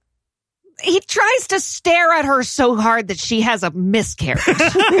 Uh-huh. He tries to stare at her so hard that she has a miscarriage.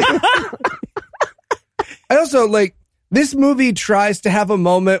 I also, like, this movie tries to have a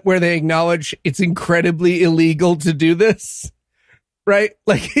moment where they acknowledge it's incredibly illegal to do this. Right?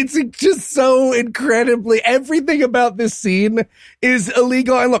 Like, it's just so incredibly, everything about this scene is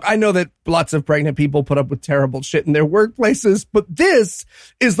illegal. And look, I know that lots of pregnant people put up with terrible shit in their workplaces, but this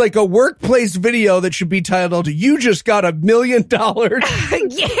is like a workplace video that should be titled, You Just Got $1 million.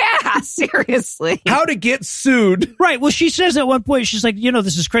 Yeah, seriously. How to get sued. Right. Well, she says at one point, she's like, you know,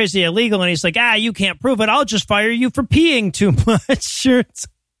 this is crazy illegal. And he's like, you can't prove it. I'll just fire you for peeing too much.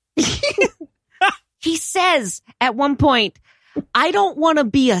 He says at one point, I don't want to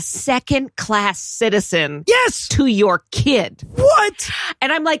be a second-class citizen. Yes. To your kid. What?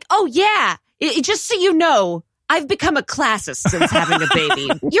 And I'm like, oh, yeah. Just so you know, I've become a classist since having a baby.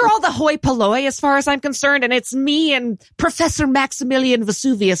 You're all the hoi polloi as far as I'm concerned, and it's me and Professor Maximilian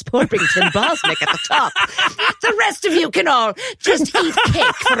Vesuvius Porpington Bosnick at the top. The rest of you can all just eat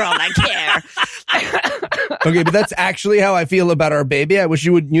cake for all I care. Okay, but that's actually how I feel about our baby. I wish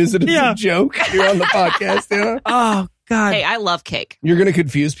you wouldn't use it as a joke here on the podcast. You know? Oh, God. Hey, I love cake. You're going to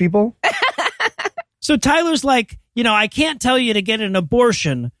confuse people? So Tyler's like, you know, I can't tell you to get an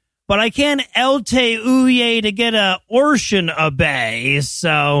abortion, but I can elte uye to get a ortion obey.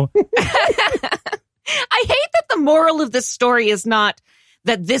 So I hate that the moral of this story is not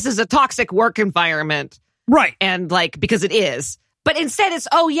that this is a toxic work environment. Right. And like, because it is. But instead it's,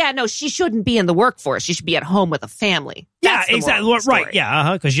 oh, yeah, no, she shouldn't be in the workforce. She should be at home with a family. Yeah, That's the exactly. moral of the Right. story.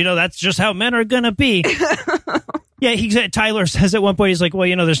 Yeah. Because, that's just how men are going to be. Yeah. Tyler says at one point, he's like, well,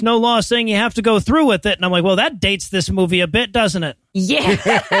 there's no law saying you have to go through with it. And I'm like, well, that dates this movie a bit, doesn't it?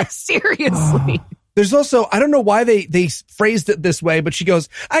 Yeah, seriously. There's also, I don't know why they phrased it this way, but she goes,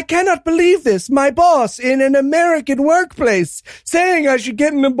 I cannot believe this. My boss in an American workplace saying I should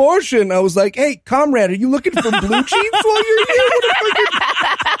get an abortion. I was like, hey, comrade, are you looking for blue jeans while you're here?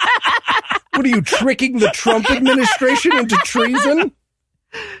 What are you, tricking the Trump administration into treason?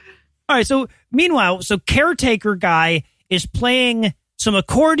 All right. So meanwhile, caretaker guy is playing some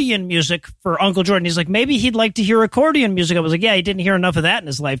accordion music for Uncle Jordan. He's like, maybe he'd like to hear accordion music. I was like, yeah, he didn't hear enough of that in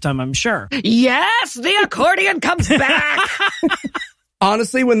his lifetime, I'm sure. Yes, the accordion comes back.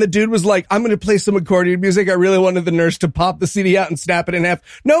 Honestly, when the dude was like, I'm going to play some accordion music, I really wanted the nurse to pop the CD out and snap it in half.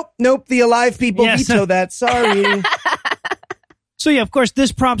 Nope, the alive people veto that. Sorry. So yeah, of course,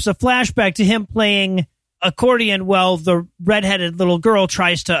 this prompts a flashback to him playing accordion while the redheaded little girl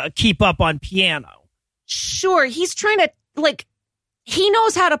tries to keep up on piano. Sure, he's trying to, he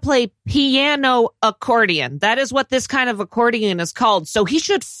knows how to play piano accordion. That is what this kind of accordion is called. So he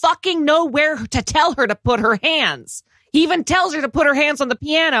should fucking know where to tell her to put her hands. He even tells her to put her hands on the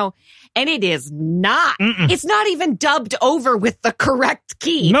piano, and it is not. It's not even dubbed over with the correct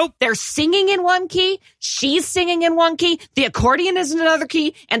key. Nope. They're singing in one key. She's singing in one key. The accordion is in another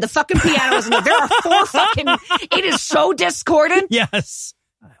key, and the fucking piano is in another. There are four fucking. It is so discordant. Yes.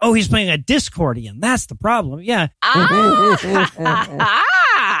 Oh, he's playing a discordian. That's the problem. Yeah.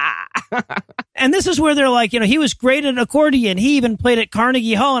 And this is where they're like, he was great at accordion. He even played at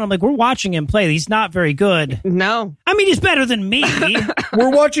Carnegie Hall. And I'm like, we're watching him play. He's not very good. No. I mean, he's better than me. We're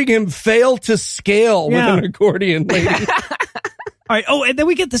watching him fail to scale with an accordion, lady. All right. Oh, and then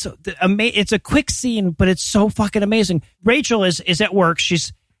we get this. It's a quick scene, but it's so fucking amazing. Rachel is at work.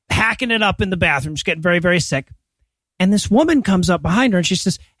 She's hacking it up in the bathroom. She's getting very, very sick. And this woman comes up behind her and she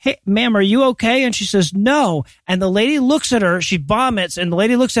says, hey, ma'am, are you okay? And she says, no. And the lady looks at her. She vomits. And the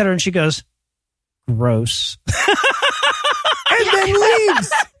lady looks at her and she goes, gross. And then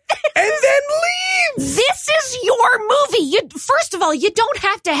leaves. This is your movie. First of all, you don't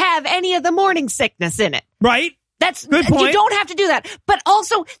have to have any of the morning sickness in it. Right? That's good point. You don't have to do that. But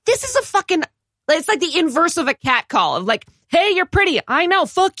also, this is a fucking, it's like the inverse of a catcall of like, hey, you're pretty. I know.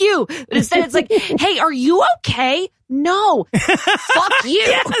 Fuck you. But instead it's like, hey, are you okay? No. Fuck you.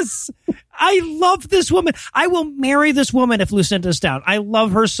 Yes. I love this woman. I will marry this woman if Lucinda's down. I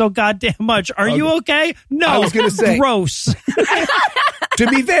love her so goddamn much. Are you okay? No. I was going to say. Gross. To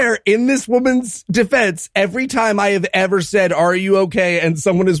be fair, in this woman's defense, every time I have ever said, are you okay? And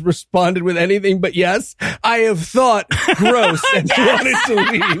someone has responded with anything but yes, I have thought gross and wanted to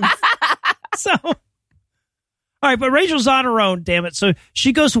leave. So, all right, but Rachel's on her own, damn it. So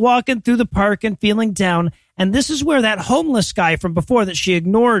she goes walking through the park and feeling down. And this is where that homeless guy from before that she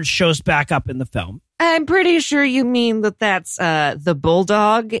ignored shows back up in the film. I'm pretty sure you mean that's the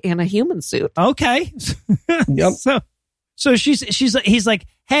bulldog in a human suit. Okay. Yep. So he's like,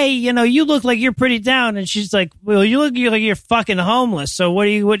 hey, you look like you're pretty down. And she's like, well, you look like you're fucking homeless. So what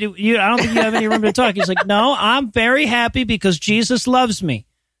do you, I don't think you have any room to talk. He's like, no, I'm very happy because Jesus loves me.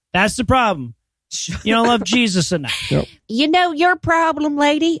 That's the problem. You don't love Jesus enough. Yep. You know your problem,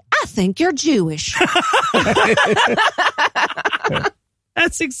 lady? I think you're Jewish.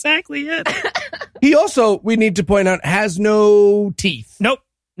 That's exactly it. He also, we need to point out, has no teeth.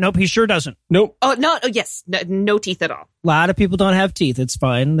 Nope, he sure doesn't. Nope. Oh, no, yes, no teeth at all. A lot of people don't have teeth. It's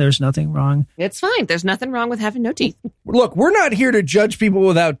fine. There's nothing wrong. It's fine. There's nothing wrong with having no teeth. Look, we're not here to judge people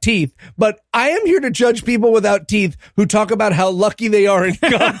without teeth, but I am here to judge people without teeth who talk about how lucky they are in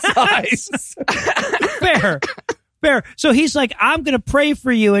God's eyes. Fair. So he's like, I'm going to pray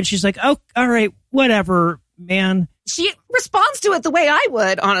for you. And she's like, oh, all right, whatever, man. She responds to it the way I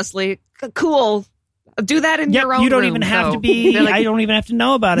would, honestly. Cool. Do that in your own You don't room, even have though. to be, Like, I don't even have to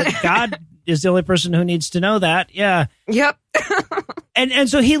know about it. God is the only person who needs to know that. Yeah. Yep. And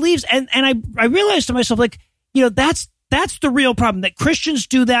so he leaves. And I realized to myself, like, that's the real problem, that Christians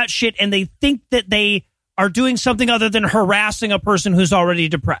do that shit and they think that they are doing something other than harassing a person who's already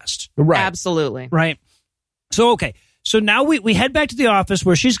depressed. Right. Absolutely. Right. So, okay. So now we head back to the office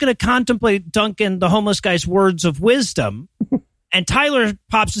where she's going to contemplate Duncan, the homeless guy's words of wisdom. And Tyler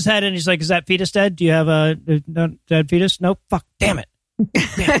pops his head in. He's like, is that fetus dead? Do you have a dead fetus? No. Fuck. Damn it.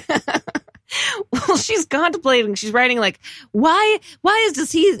 Well, she's contemplating. She's writing like, why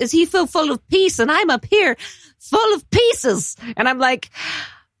is he so full of peace and I'm up here full of pieces? And I'm like,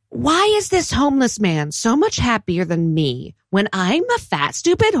 why is this homeless man so much happier than me when I'm a fat,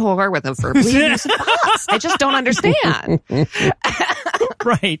 stupid whore with a verbally abusive boss? I just don't understand.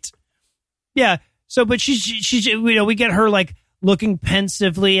 Right. Yeah. So, but she's we get her like looking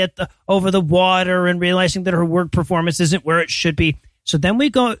pensively over the water and realizing that her work performance isn't where it should be. So then we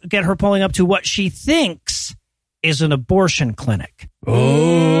go get her pulling up to what she thinks is an abortion clinic.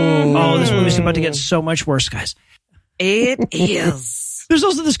 Oh, this movie's about to get so much worse, guys. It is. There's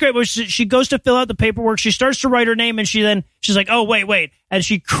also this great where she goes to fill out the paperwork. She starts to write her name, and she's like, oh, wait. And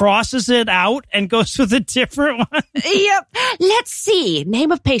she crosses it out and goes with a different one. Yep. Let's see.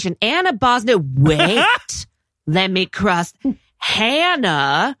 Name of patient, Anna Bosner. Wait. Let me cross.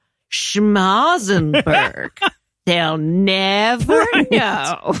 Hannah Schmazenberg. They'll never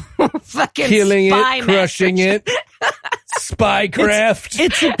know. Fucking killing spy it, crushing it. Spycraft.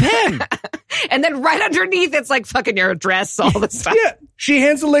 It's a pen. And then right underneath, it's like fucking your address, all the stuff. Yeah. She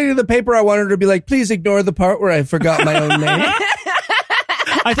hands the lady the paper. I want her to be like, please ignore the part where I forgot my own name.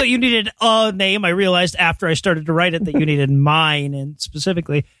 I thought you needed a name. I realized after I started to write it that you needed mine, and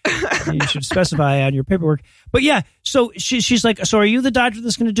specifically, you should specify on your paperwork. But yeah, so she's like, so are you the doctor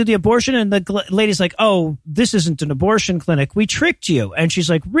that's going to do the abortion? And the lady's like, oh, this isn't an abortion clinic. We tricked you. And she's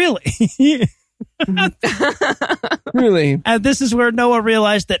like, really? Really? And this is where Noah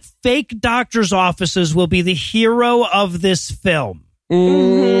realized that fake doctors' offices will be the hero of this film.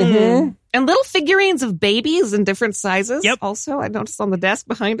 Mm-hmm. And little figurines of babies in different sizes. Yep. Also, I noticed on the desk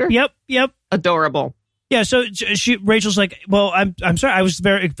behind her. Yep. Adorable. Yeah, so Rachel's like, well, I'm sorry, I was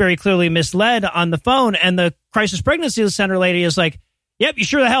very, very clearly misled on the phone. And the crisis pregnancy center lady is like, yep, you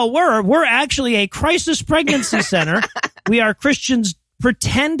sure the hell were. We're actually a crisis pregnancy center. We are Christians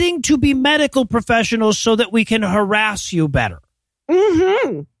pretending to be medical professionals so that we can harass you better.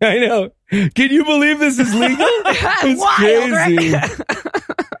 Mm-hmm. I know. Can you believe this is legal? It's Wild, crazy. right?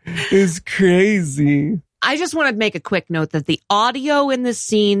 It's crazy. I just want to make a quick note that the audio in this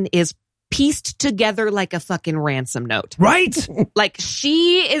scene is pieced together like a fucking ransom note. Right? Like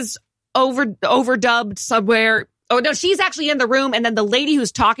she is overdubbed somewhere. Oh, no, she's actually in the room. And then the lady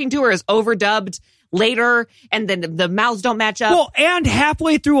who's talking to her is overdubbed later. And then the mouths don't match up. Well, and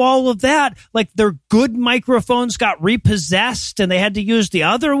halfway through all of that, like their good microphones got repossessed and they had to use the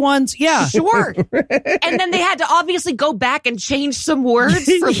other ones. Yeah. Sure. And then they had to obviously go back and change some words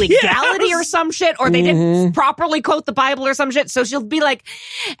for legality or some shit, or they didn't properly quote the Bible or some shit. So she'll be like,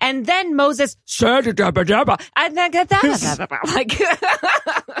 and then Moses, and then like,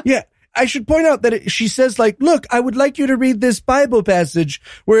 Yeah. I should point out that she says, like, look, I would like you to read this Bible passage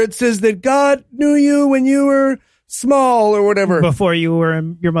where it says that God knew you when you were small or whatever. Before you were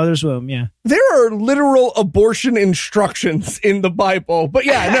in your mother's womb, yeah. There are literal abortion instructions in the Bible. But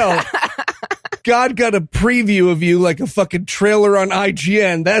yeah, no. God got a preview of you like a fucking trailer on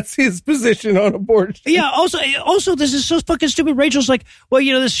IGN. That's his position on abortion. Yeah, also, this is so fucking stupid. Rachel's like, well,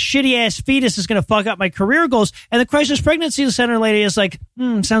 this shitty-ass fetus is going to fuck up my career goals. And the crisis pregnancy center lady is like,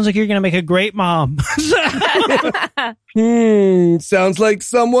 sounds like you're going to make a great mom. Sounds like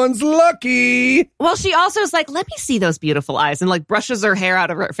someone's lucky. well, she also is like, let me see those beautiful eyes, and like brushes her hair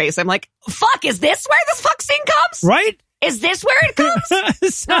out of her face. I'm like, fuck, is this where this fuck scene comes? Right? Is this where it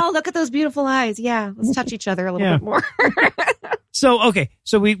comes? Oh, look at those beautiful eyes. Yeah, let's touch each other a little bit more. So, okay.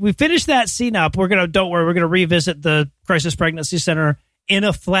 So we finished that scene up. Don't worry, we're going to revisit the crisis pregnancy center in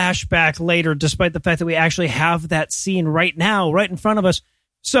a flashback later, despite the fact that we actually have that scene right now, right in front of us.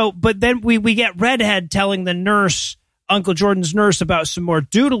 So, but then we get Redhead telling the nurse, Uncle Jordan's nurse, about some more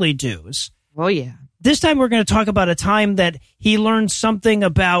doodly-doos. Oh, yeah. This time we're going to talk about a time that he learned something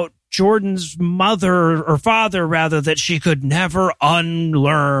about Jordan's mother or father, rather, that she could never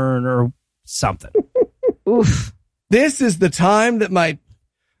unlearn or something. Oof. This is the time that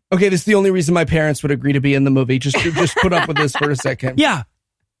this is the only reason my parents would agree to be in the movie. Just put up with this for a second. Yeah.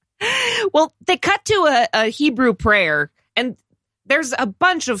 Well, they cut to a Hebrew prayer, and there's a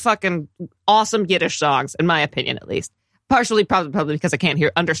bunch of fucking awesome Yiddish songs, in my opinion, at least. Partially, probably because I can't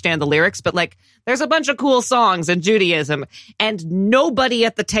understand the lyrics, but like, there's a bunch of cool songs in Judaism, and nobody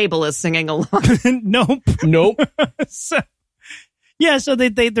at the table is singing along. Nope. So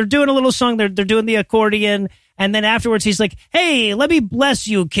they're doing a little song. They're doing the accordion, and then afterwards he's like, "Hey, let me bless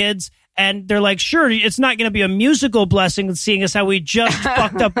you, kids." And they're like, sure, it's not going to be a musical blessing, seeing as how we just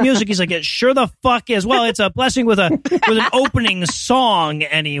fucked up music. He's like, it sure the fuck is. Well, it's a blessing with an opening song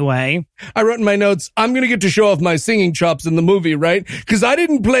anyway. I wrote in my notes, I'm going to get to show off my singing chops in the movie, right? Because I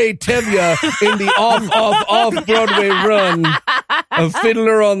didn't play Tevye in the off Broadway run of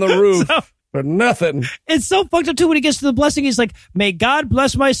Fiddler on the Roof. For nothing. It's so fucked up, too, when he gets to the blessing. He's like, may God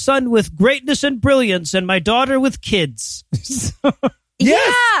bless my son with greatness and brilliance and my daughter with kids.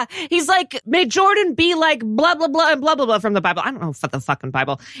 Yes. Yeah. He's like, may Jordan be like blah, blah, blah, and blah, blah, blah from the Bible. I don't know the fucking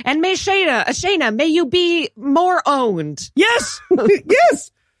Bible. And may Shayna, may you be more owned. Yes.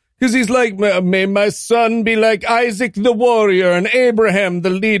 Yes. Because he's like, may my son be like Isaac the warrior and Abraham the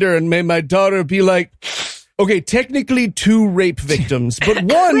leader, and may my daughter be like, okay, technically 2 rape victims, but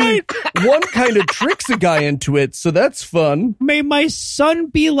one kind of tricks a guy into it, so that's fun. May my son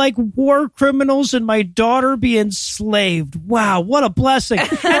be like war criminals and my daughter be enslaved. Wow, what a blessing. And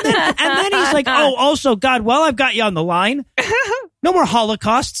then he's like, oh, also, God, while I've got you on the line, no more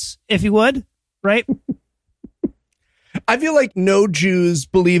holocausts, if you would, right? I feel like no Jews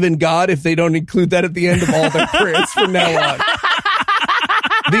believe in God if they don't include that at the end of all their prayers from now on.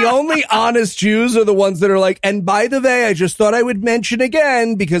 The only honest Jews are the ones that are like, and by the way, I just thought I would mention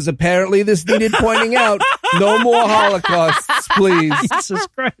again, because apparently this needed pointing out, no more Holocausts, please. Jesus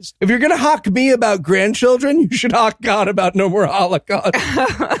Christ. If you're going to hawk me about grandchildren, you should hawk God about no more Holocaust.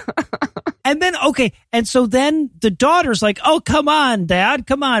 And then, okay, and so then the daughter's like, oh, come on, Dad,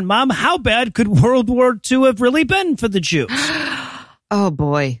 come on, Mom, how bad could World War II have really been for the Jews? Oh,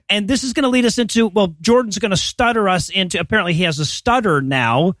 boy. And this is going to lead us into, well, Jordan's going to stutter us into, apparently he has a stutter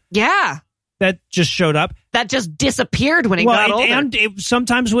now. Yeah. That just showed up. That just disappeared when he got older. And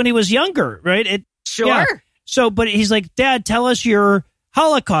sometimes when he was younger, right? Sure. Yeah. So, but he's like, Dad, tell us your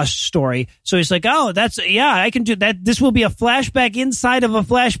Holocaust story. So he's like, oh, I can do that. This will be a flashback inside of a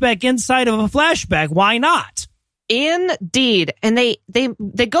flashback inside of a flashback. Why not? Indeed. And they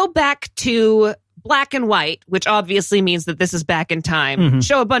go back to black and white, which obviously means that this is back in time. Mm-hmm.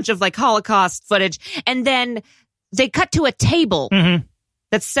 Show a bunch of like Holocaust footage. And then they cut to a table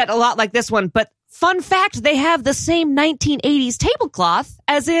that's set a lot like this one. But fun fact, they have the same 1980s tablecloth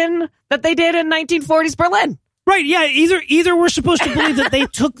as in that they did in 1940s Berlin. Right, yeah, either we're supposed to believe that they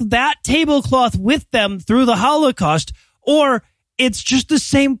took that tablecloth with them through the Holocaust, or it's just the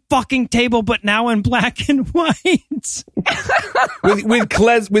same fucking table, but now in black and white.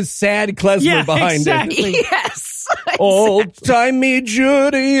 with sad klezmer behind exactly. it. Yes. Old-timey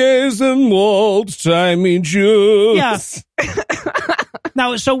Judaism, old-timey Jews. Yeah.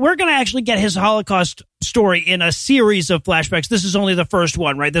 Now, so we're going to actually get his Holocaust story in a series of flashbacks. This is only the first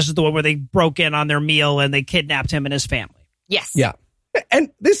one, right? This is the one where they broke in on their meal and they kidnapped him and his family. Yes. Yeah.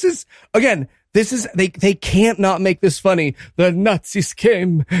 And this is, again, they can't not make this funny. The Nazis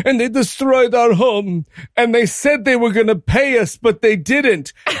came and they destroyed our home and they said they were going to pay us, but they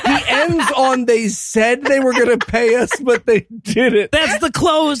didn't. He ends on they said they were going to pay us, but they didn't. That's the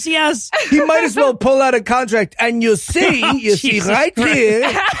close, yes. He might as well pull out a contract. And you see right here,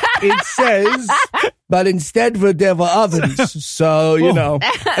 it says, but instead there were ovens. So, you know,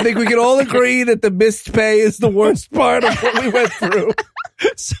 I think we can all agree that the missed pay is the worst part of what we went through.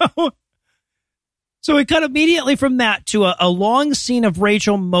 So we cut immediately from that to a long scene of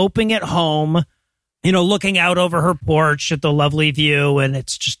Rachel moping at home, you know, looking out over her porch at the lovely view, and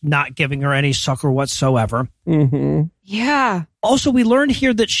it's just not giving her any succor whatsoever. Mm-hmm. Yeah. Also, we learned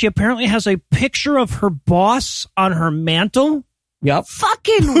here that she apparently has a picture of her boss on her mantle. Yep.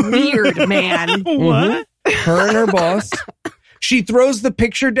 Fucking weird, man. What? Her and her boss. She throws the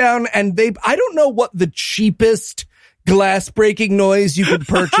picture down, and I don't know what the cheapest glass breaking noise you could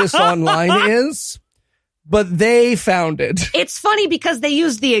purchase online is, but they found it. It's funny because they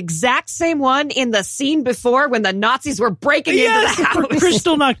used the exact same one in the scene before when the Nazis were breaking into the house.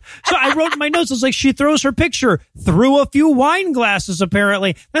 Crystal knocked. So I wrote in my notes, I was like, she throws her picture through a few wine glasses,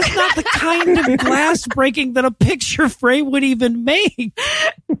 apparently. That's not the kind of glass breaking that a picture frame would even make.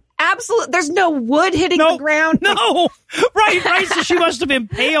 Absolutely. There's no wood hitting the ground. No. Right. So she must have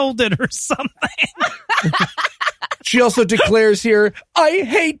impaled it or something. She also declares here, I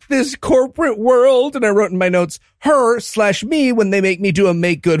hate this corporate world. And I wrote in my notes, her/me when they make me do a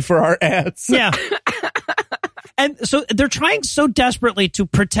make good for our ads. Yeah. And so they're trying so desperately to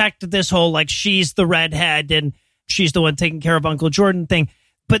protect this whole, like, she's the redhead and she's the one taking care of Uncle Jordan thing.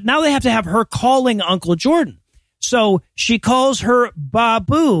 But now they have to have her calling Uncle Jordan. So she calls her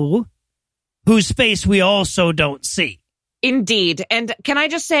Babu, whose face we also don't see. Indeed. And can I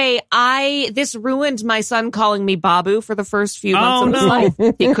just say, this ruined my son calling me Babu for the first few months of his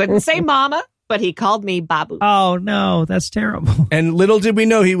life. He couldn't say mama, but he called me Babu. Oh, no, that's terrible. And little did we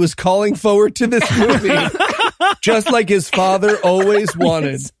know he was calling forward to this movie, just like his father always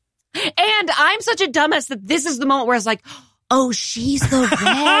wanted. And I'm such a dumbass that this is the moment where I was like, oh, she's the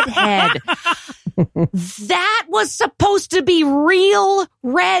redhead. That was supposed to be real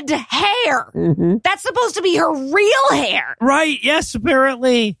red hair. Mm-hmm. That's supposed to be her real hair. Right. Yes,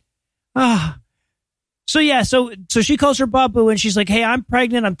 apparently. So she calls her Babu and she's like, hey, I'm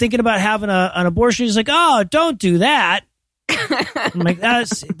pregnant. I'm thinking about having an abortion. He's like, oh, don't do that. I'm like,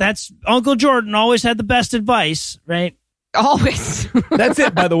 that's Uncle Jordan always had the best advice, right? Always. That's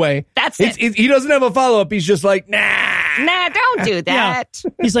it, by the way. That's it. He doesn't have a follow-up. He's just like, nah. Nah, don't do that.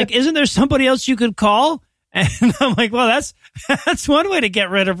 He's like, isn't there somebody else you could call? And I'm like, well, that's one way to get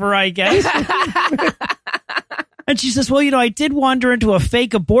rid of her, I guess. And she says, well, I did wander into a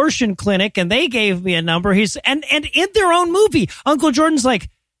fake abortion clinic and they gave me a number. And in their own movie, Uncle Jordan's like,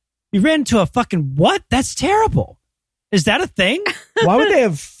 you ran into a fucking what? That's terrible. Is that a thing? Why would they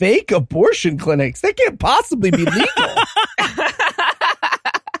have fake abortion clinics? That can't possibly be legal.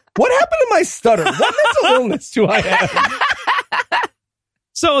 What happened to my stutter? What mental illness do I have?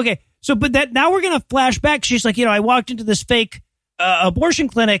 But now we're going to flash back. She's like, I walked into this fake abortion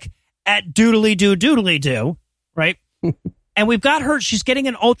clinic at doodly-doo, right? And we've got her, she's getting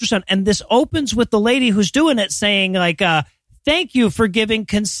an ultrasound, and this opens with the lady who's doing it saying, like, thank you for giving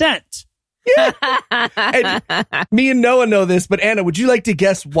consent. Yeah. And me and Noah know this, but Anna, would you like to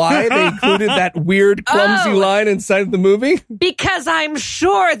guess why they included that weird, clumsy line inside of the movie? Because I'm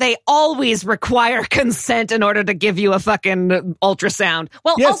sure they always require consent in order to give you a fucking ultrasound.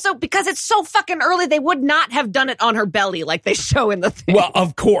 Well, yes. Also, because it's so fucking early, they would not have done it on her belly like they show in the thing. Well,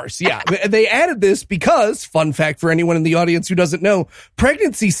 of course, yeah. They added this because, fun fact for anyone in the audience who doesn't know,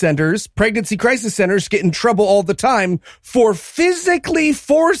 pregnancy crisis centers get in trouble all the time for physically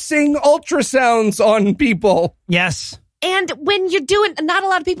forcing ultrasounds on people. Yes. And when you're doing, not a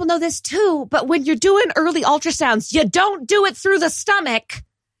lot of people know this too, but when you're doing early ultrasounds, you don't do it through the stomach.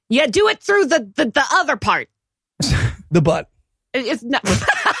 You do it through the other part. The butt. It's not.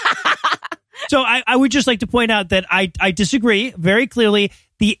 So I would just like to point out that I disagree very clearly.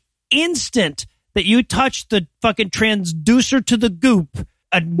 The instant that you touch the fucking transducer to the goop,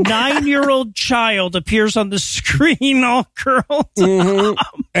 a 9-year-old child appears on the screen all curled up.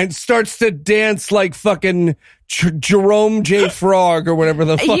 And starts to dance like fucking Jerome J. Frog or whatever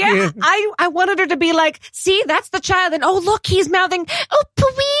the fuck. Yeah, I wanted her to be like, see, that's the child. And, oh, look, he's mouthing, oh,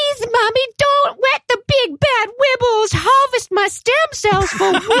 please, Mommy, don't wet the big bad wibbles. Harvest my stem cells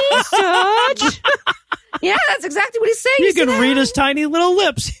for research. Yeah, that's exactly what he's saying. You can read his tiny little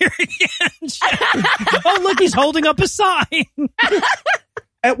lips here again. Oh, look, he's holding up a sign.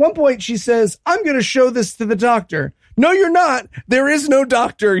 At one point, she says, I'm going to show this to the doctor. No, you're not. There is no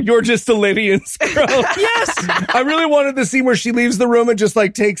doctor. You're just a lady in scrubs. Yes. I really wanted the scene where she leaves the room and just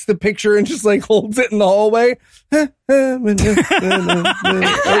like takes the picture and just like holds it in the hallway.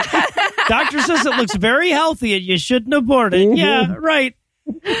 Doctor says it looks very healthy and you shouldn't abort it. Yeah, right.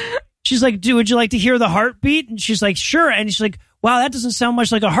 She's like, would you like to hear the heartbeat? And she's like, sure. And she's like, wow, that doesn't sound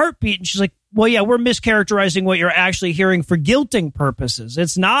much like a heartbeat. And she's like, well, yeah, we're mischaracterizing what you're actually hearing for guilting purposes.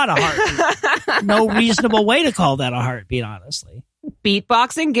 It's not a heartbeat. No reasonable way to call that a heartbeat, honestly.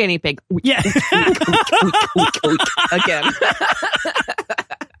 Beatboxing guinea pig. Yeah. Again.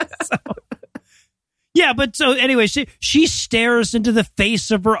 Yeah, but so anyway, she stares into the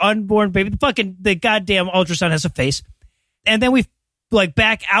face of her unborn baby. The goddamn ultrasound has a face. And then we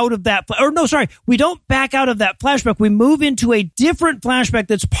back out of that, we don't back out of that flashback. We move into a different flashback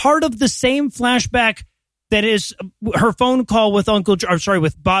that's part of the same flashback that is her phone call with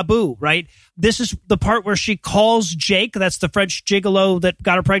with Babu, right? This is the part where she calls Jake. That's the French gigolo that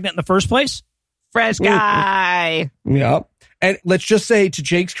got her pregnant in the first place. Fresh guy. Yeah. And let's just say, to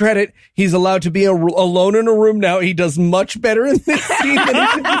Jake's credit, he's allowed to be alone in a room now. He does much better in this scene than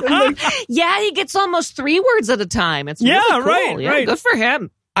he did. Yeah, he gets almost 3 words at a time. It's really cool. Right. Good for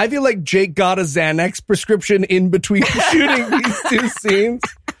him. I feel like Jake got a Xanax prescription in between shooting these 2 scenes.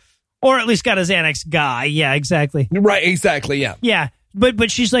 Or at least got a Xanax guy. Yeah, exactly. Right, exactly, yeah. Yeah,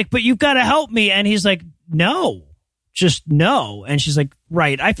 but she's like, but you've got to help me. And he's like, no, just no. And she's like,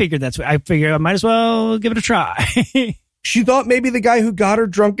 right, I figured I might as well give it a try. She thought maybe the guy who got her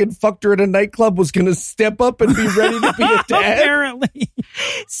drunk and fucked her at a nightclub was going to step up and be ready to be a dad. Apparently.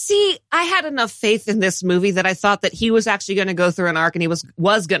 See, I had enough faith in this movie that I thought that he was actually going to go through an arc and he was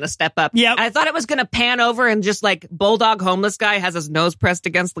going to step up. Yep. I thought it was going to pan over and just like bulldog homeless guy has his nose pressed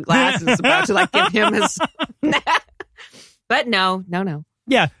against the glass and is about to like give him his... But no.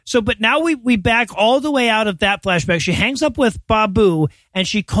 Yeah. So, but now we back all the way out of that flashback. She hangs up with Babu and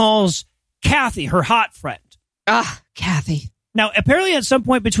she calls Kathy, her hot friend. Kathy. Now, apparently at some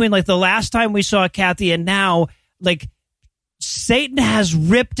point between the last time we saw Kathy and now, Satan has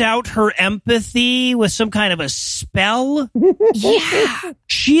ripped out her empathy with some kind of a spell. Yeah.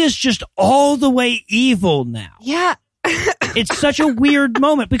 She is just all the way evil now. Yeah. It's such a weird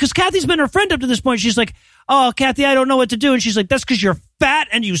moment because Kathy's been her friend up to this point. She's like, oh, Kathy, I don't know what to do. And she's like, that's because you're fat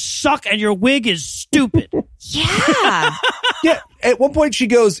and you suck and your wig is stupid. Yeah. Yeah. At one point she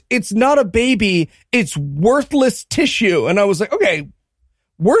goes, it's not a baby, it's worthless tissue. And I was like, okay,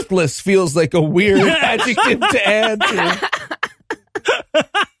 worthless feels like a weird adjective to add to.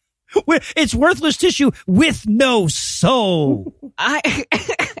 It's worthless tissue with no soul. And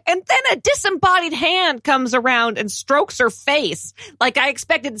then a disembodied hand comes around and strokes her face. Like I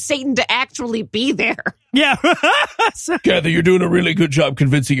expected Satan to actually be there. Yeah. Kathy, you're doing a really good job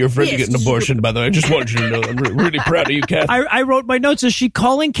convincing your friend to get an abortion, by the way. I just wanted you to know I'm really proud of you, Kathy. I wrote my notes. Is she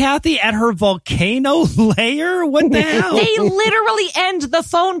calling Kathy at her volcano lair? What the hell? They literally end the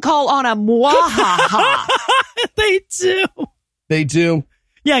phone call on a mwahaha. They do. They do.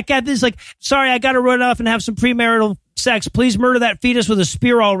 Yeah, Kathy's like, sorry, I got to run off and have some premarital sex. Please murder that fetus with a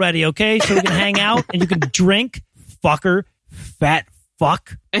spear already, okay? So we can hang out and you can drink, fucker, fat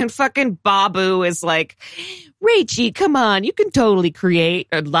fuck. And fucking Babu is like, Rachie, come on, you can totally create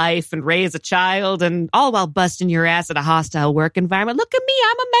a life and raise a child, and all while busting your ass at a hostile work environment. Look at me,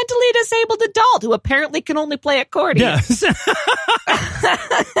 I'm a mentally disabled adult who apparently can only play accordion. Yes.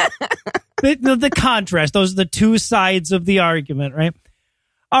 The contrast, those are the two sides of the argument, right?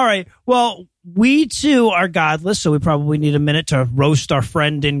 All right, well, we too are godless, so we probably need a minute to roast our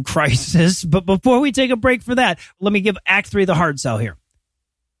friend in crisis. But before we take a break for that, let me give Act 3 the hard sell here.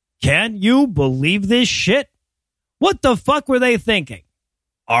 Can you believe this shit? What the fuck were they thinking?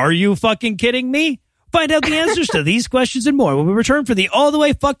 Are you fucking kidding me? Find out the answers to these questions and more when we return for the all the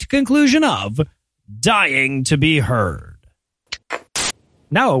way fucked conclusion of Dying to Be Heard.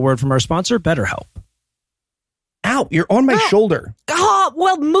 Now a word from our sponsor, BetterHelp. Ow, you're on my shoulder. Oh,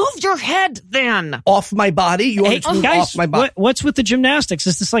 well, move your head then. Off my body? You want to move off my body? What's with the gymnastics?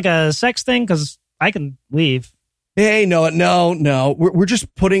 Is this like a sex thing? Because I can leave. Hey, no. We're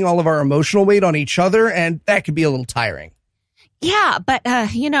just putting all of our emotional weight on each other, and that could be a little tiring. Yeah, but,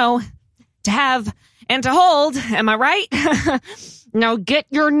 to have and to hold, am I right? Now get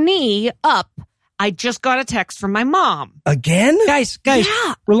your knee up. I just got a text from my mom. Again? Guys,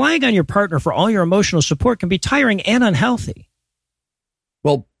 Yeah. Relying on your partner for all your emotional support can be tiring and unhealthy.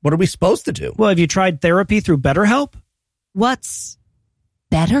 Well, what are we supposed to do? Well, have you tried therapy through BetterHelp? What's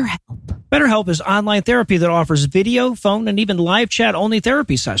BetterHelp? BetterHelp is online therapy that offers video, phone, and even live chat-only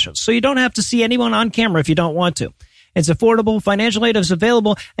therapy sessions, so you don't have to see anyone on camera if you don't want to. It's affordable, financial aid is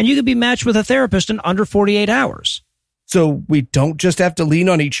available, and you can be matched with a therapist in under 48 hours. So we don't just have to lean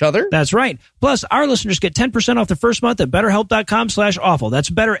on each other? That's right. Plus, our listeners get 10% off the first month at BetterHelp.com/awful. That's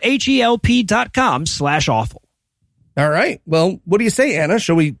BetterHelp.com/awful. All right. Well, what do you say, Anna?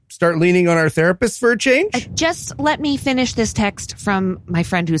 Shall we start leaning on our therapist for a change? Just let me finish this text from my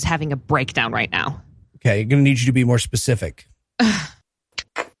friend who's having a breakdown right now. Okay, I'm going to need you to be more specific.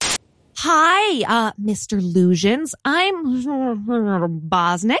 Hi, Mr. Lusions. I'm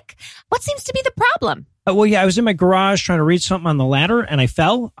Bosnick. What seems to be the problem? Well, yeah, I was in my garage trying to read something on the ladder, and I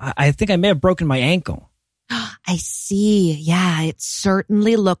fell. I think I may have broken my ankle. I see. Yeah, it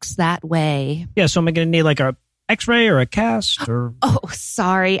certainly looks that way. Yeah, so am I going to need like a x-ray or a cast? Or Oh,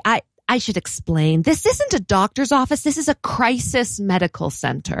 sorry. I should explain. This isn't a doctor's office. This is a crisis medical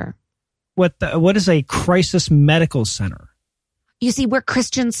center. What is a crisis medical center? You see, we're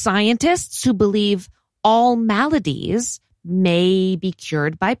Christian scientists who believe all maladies may be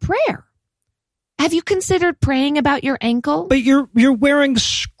cured by prayer. Have you considered praying about your ankle? But you're wearing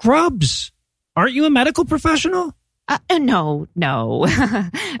scrubs. Aren't you a medical professional? No.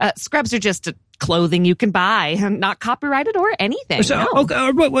 Scrubs are just clothing you can buy, not copyrighted or anything. So, no.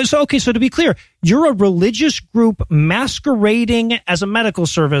 okay, so to be clear, you're a religious group masquerading as a medical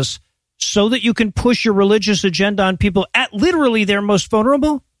service so that you can push your religious agenda on people at literally their most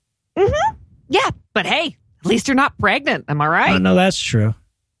vulnerable? Mm-hmm. Yeah, but hey, at least you're not pregnant. Am I right? No, that's true.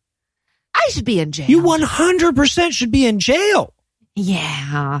 I should be in jail. You 100% should be in jail.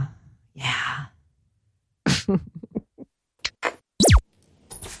 Yeah.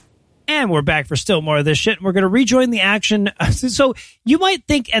 And we're back for still more of this shit. We're going to rejoin the action. So you might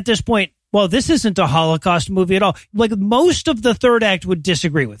think at this point, well, this isn't a Holocaust movie at all. Like most of the third act would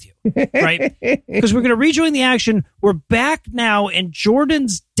disagree with you, right? Because we're going to rejoin the action. We're back now in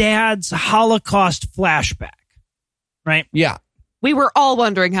Jordan's dad's Holocaust flashback, right? Yeah. We were all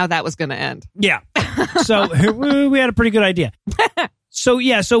wondering how that was going to end. Yeah. So we had a pretty good idea. So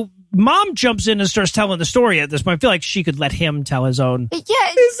Mom jumps in and starts telling the story at this point. I feel like she could let him tell his own. Yeah,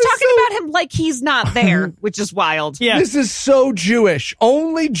 it's talking about him like he's not there, which is wild. Yeah. This is so Jewish.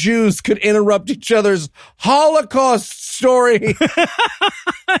 Only Jews could interrupt each other's Holocaust story.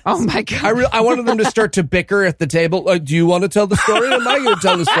 Oh my God. I wanted them to start to bicker at the table. Do you want to tell the story or am I going to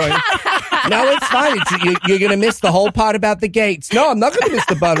tell the story? No, it's fine. You're going to miss the whole part about the gates. No, I'm not going to miss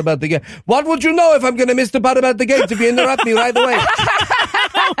the part about the gates. What would you know if I'm going to miss the part about the gates if you interrupt me right away?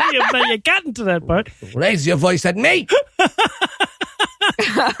 You got into that part. Raise your voice at me.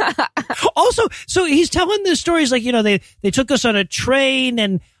 Also, so he's telling this story. He's like, they took us on a train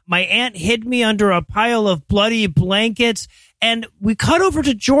and My aunt hid me under a pile of bloody blankets. And we cut over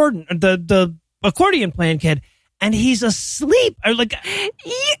to Jordan, the accordion playing kid, and he's asleep. Or like,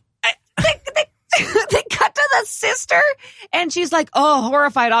 They cut to the sister, and she's like, oh,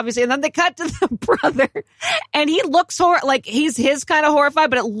 horrified, obviously. And then they cut to the brother, and he looks like he's his kind of horrified,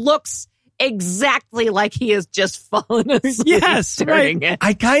 but it looks exactly like he has just fallen asleep. Yes, during right. it.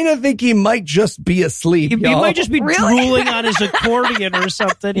 I kind of think he might just be asleep. He might just be Really? drooling on his accordion or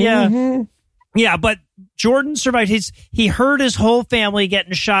something. Yeah. Mhm. Yeah, but Jordan survived. He heard his whole family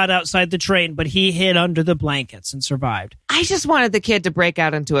getting shot outside the train, but he hid under the blankets and survived. I just wanted the kid to break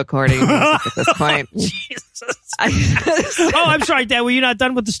out into accordion music at this point. Oh, I'm sorry, Dad. Were you not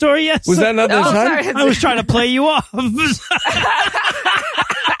done with the story yet? Was that not the Oh, time? sorry. I was trying to play you off.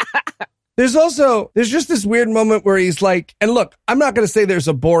 There's just this weird moment where he's like, and look, I'm not going to say there's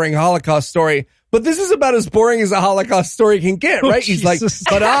a boring Holocaust story, but this is about as boring as a Holocaust story can get, right? He's like, Jesus.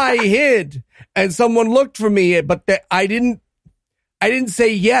 but I hid and someone looked for me, but I didn't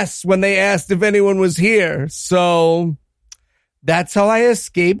say yes when they asked if anyone was here. So that's how I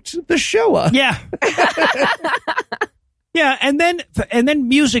escaped the Shoah. Yeah. Yeah, and then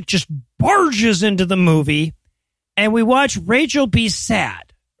music just barges into the movie, and we watch Rachel be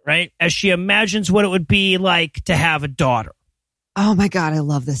sad, right? As she imagines what it would be like to have a daughter. Oh my God, I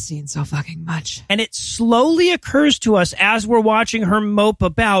love this scene so fucking much. And it slowly occurs to us as we're watching her mope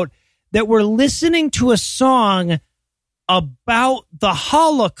about that we're listening to a song about the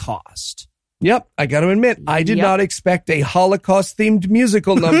Holocaust. Yep, I got to admit, I did Yep. not expect a Holocaust-themed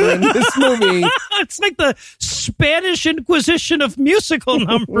musical number in this movie. It's like the Spanish Inquisition of musical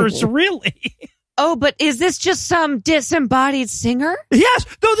numbers, really. Oh, but is this just some disembodied singer? Yes,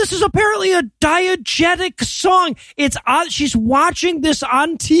 though this is apparently a diegetic song. It's on, she's watching this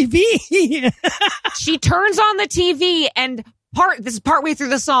on TV. She turns on the TV and this is partway through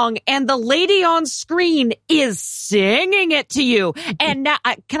the song, and the lady on screen is singing it to you. And now,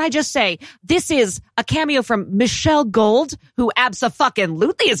 can I just say, this is a cameo from Michelle Gold, who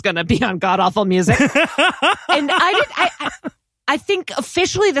abso-fucking-lutely is going to be on God Awful Music. And I think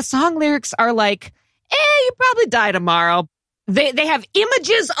officially the song lyrics are like, you probably die tomorrow. They have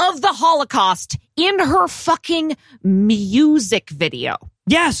images of the Holocaust in her fucking music video.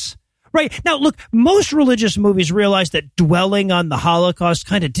 Yes. Right. Now, look, most religious movies realize that dwelling on the Holocaust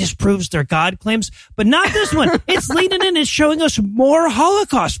kind of disproves their God claims, but not this one. It's leaning in and showing us more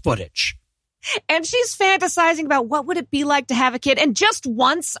Holocaust footage. And she's fantasizing about what would it be like to have a kid. And just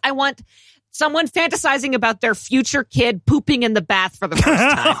once, I want someone fantasizing about their future kid pooping in the bath for the first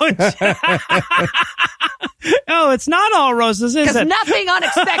time. Oh, it's not all roses, is Because it? nothing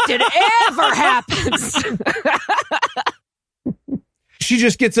unexpected ever happens. She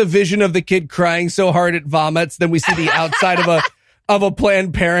just gets a vision of the kid crying so hard it vomits. Then we see the outside of a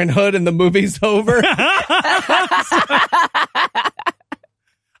Planned Parenthood and the movie's over.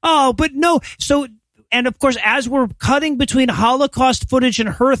 Oh, but no. So, and of course, as we're cutting between Holocaust footage and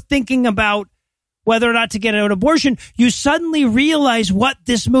her thinking about whether or not to get an abortion, you suddenly realize what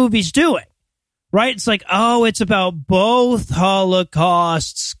this movie's doing, right? It's like, oh, it's about both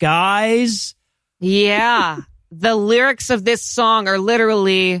Holocausts, guys. Yeah. The lyrics of this song are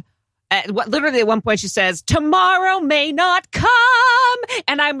literally at one point she says, tomorrow may not come.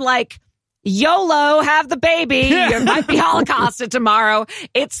 And I'm like, YOLO, have the baby. You might be Holocausted tomorrow.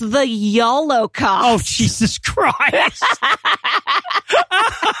 It's the YOLO cost. Oh, Jesus Christ.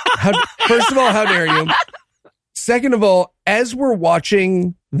 First of all, how dare you? Second of all, as we're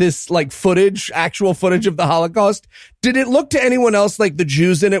watching this like actual footage of the Holocaust, did it look to anyone else like the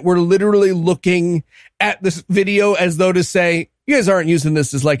Jews in it were literally looking at this video as though to say, you guys aren't using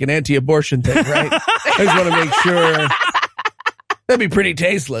this as like an anti-abortion thing, right? I just want to make sure. That'd be pretty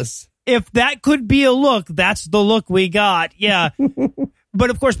tasteless. If that could be a look, that's the look we got. Yeah. But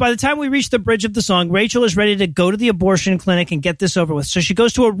of course, by the time we reach the bridge of the song, Rachel is ready to go to the abortion clinic and get this over with. So she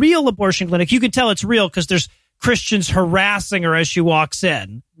goes to a real abortion clinic. You can tell it's real because there's Christians harassing her as she walks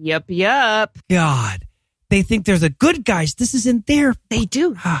in. Yep. God, they think they're the good guys. This is in their... They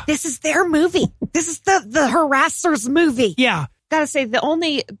do. This is their movie. This is the harassers movie. Yeah. Gotta say, the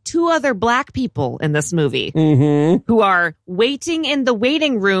only two other black people in this movie who are waiting in the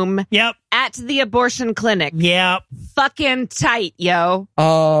waiting room Yep. at the abortion clinic. Yep. Fucking tight, yo.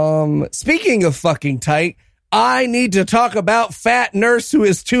 Speaking of fucking tight, I need to talk about fat nurse who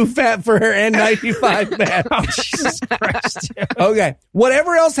is too fat for her N95 mask. Oh, Jesus Christ. Okay.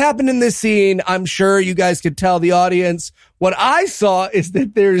 Whatever else happened in this scene, I'm sure you guys could tell the audience. What I saw is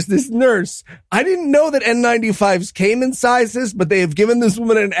that there's this nurse. I didn't know that N95s came in sizes, but they have given this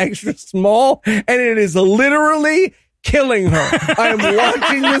woman an extra small, and it is literally killing her. I am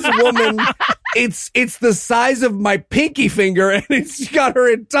watching this woman. It's the size of my pinky finger, and it's got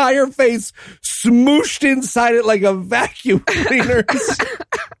her entire face smooshed inside it like a vacuum cleaner.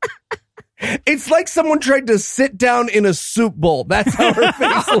 It's like someone tried to sit down in a soup bowl. That's how her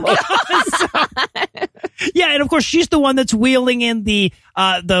face looks. Yeah, and of course she's the one that's wheeling in the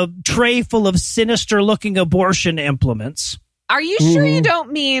tray full of sinister-looking abortion implements. Are you sure you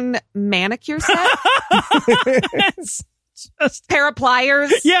don't mean manicure set? It's just, Pair of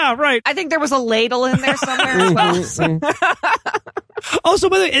pliers? yeah, right. I think there was a ladle in there somewhere as well. Also,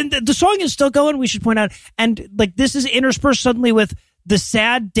 by the way, and the song is still going, we should point out, and like this is interspersed suddenly with the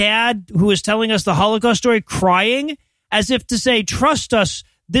sad dad who is telling us the Holocaust story crying, as if to say, trust us,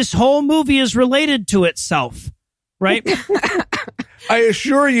 this whole movie is related to itself, right? I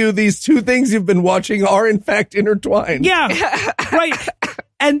assure you, these two things you've been watching are in fact intertwined. Yeah, right.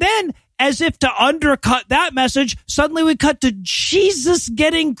 And then, as if to undercut that message, suddenly we cut to Jesus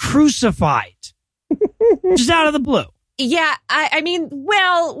getting crucified. Just out of the blue. Yeah, I mean,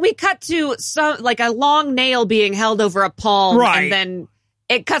 well, we cut to some like a long nail being held over a palm, Right. and then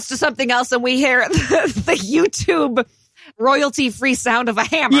it cuts to something else, and we hear the YouTube royalty-free sound of a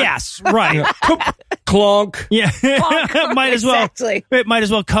hammer. Yes, right. Clonk. Yeah, Bonk. might as well. Exactly. It might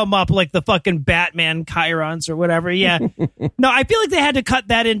as well come up like the fucking Batman chirons or whatever. Yeah. No, I feel like they had to cut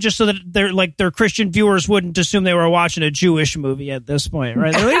that in just so that their Christian viewers wouldn't assume they were watching a Jewish movie at this point,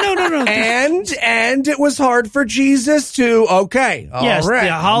 right? They're like, no. And it was hard for Jesus to. Okay, all Yes, right.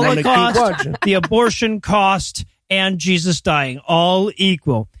 the I'm gonna keep Holocaust, watching. the abortion cost, and Jesus dying, all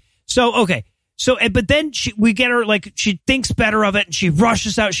equal. So, okay. So, but then we get her, like, she thinks better of it, and she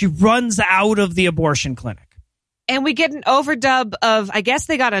rushes out. She runs out of the abortion clinic. And we get an overdub of, I guess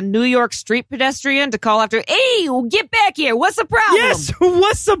they got a New York street pedestrian to call after, hey, get back here. What's the problem? Yes,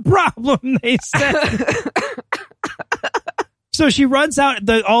 what's the problem, they said. So she runs out.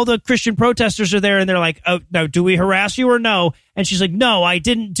 All the Christian protesters are there, and they're like, oh, no, do we harass you or no? And she's like, no, I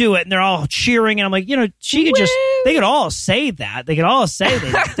didn't do it. And they're all cheering. And I'm like, she could they could all say that. They could all say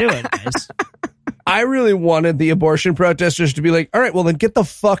they didn't do it, guys. I really wanted the abortion protesters to be like, all right, well, then get the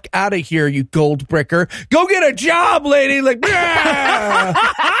fuck out of here, you gold bricker. Go get a job, lady. Like, yeah.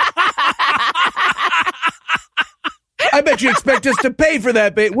 I bet you expect us to pay for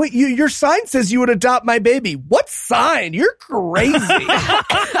that, baby. Wait, your sign says you would adopt my baby. What sign? You're crazy.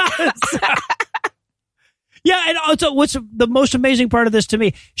 Yeah, and also what's the most amazing part of this to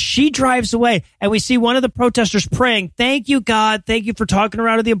me, she drives away, and we see one of the protesters praying, thank you, God, thank you for talking her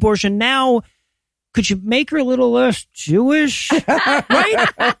out of the abortion. Now, could you make her a little less Jewish? Right?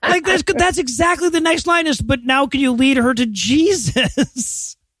 Like, that's exactly the next line is, but now can you lead her to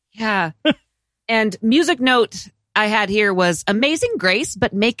Jesus? Yeah. And music note I had here was Amazing Grace,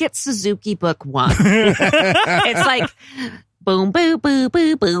 but make it Suzuki Book 1. It's like boom, boo, boo,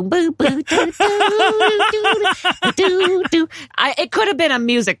 boo, boom, boo, boo, do, do, do. It could have been a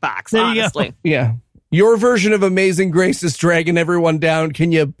music box, There you honestly. go. Yeah. Your version of Amazing Grace is dragging everyone down.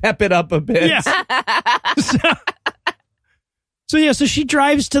 Can you pep it up a bit? Yeah. So she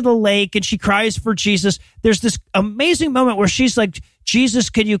drives to the lake and she cries for Jesus. There's this amazing moment where she's like, Jesus,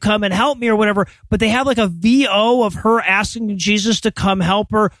 can you come and help me or whatever? But they have like a VO of her asking Jesus to come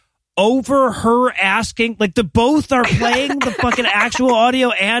help her over her asking, like both are playing the fucking actual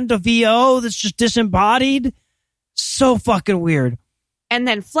audio and a VO that's just disembodied. So fucking weird. And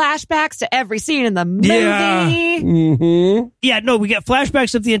then flashbacks to every scene in the movie. Yeah. Mm-hmm. Yeah, no, we get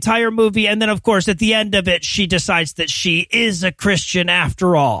flashbacks of the entire movie. And then, of course, at the end of it, she decides that she is a Christian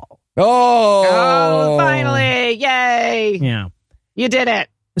after all. Oh. Finally. Yay. Yeah. You did it.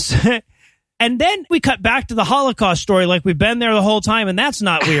 And then we cut back to the Holocaust story like we've been there the whole time, and that's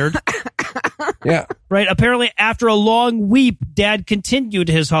not weird. Yeah. Right? Apparently, after a long weep, Dad continued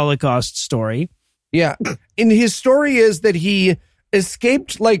his Holocaust story. Yeah. And his story is that he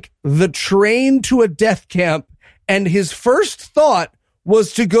escaped like the train to a death camp, and his first thought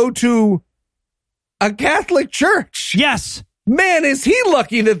was to go to a Catholic church. Yes. Man, is he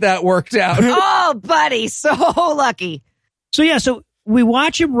lucky that worked out. Oh, buddy. So lucky. So we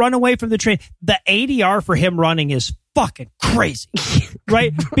watch him run away from the train. The ADR for him running is fucking crazy,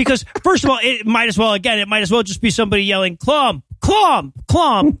 right? Because first of all, it might as well just be somebody yelling, "Clomp, clomp,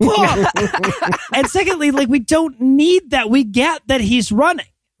 clomp, clomp." And secondly, like, we don't need that. We get that he's running,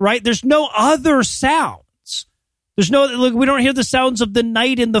 right? There's no other sounds. We don't hear the sounds of the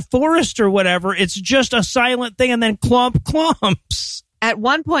night in the forest or whatever. It's just a silent thing, and then clomp, clomps. At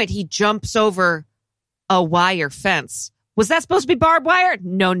one point, he jumps over a wire fence. Was that supposed to be barbed wire?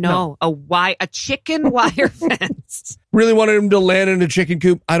 No. A chicken wire fence. Really wanted him to land in a chicken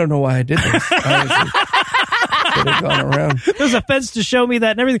coop. I don't know why I did this. Could have gone around. There's a fence to show me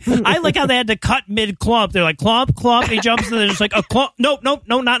that and everything. I like how they had to cut mid-clump. They're like, clump, clump. He jumps and they're just like, a clump. Nope,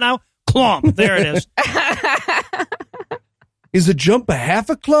 not now. Clump. There it is. Is a jump a half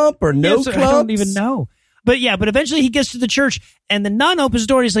a clump or no Yes, clumps? I don't even know. But eventually he gets to the church and the nun opens the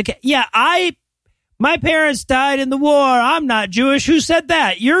door. And he's like, yeah, my parents died in the war. I'm not Jewish. Who said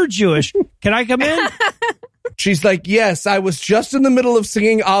that? You're Jewish. Can I come in? She's like, yes, I was just in the middle of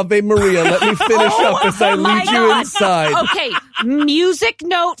singing Ave Maria. Let me finish up as I my lead you God. inside. Okay, music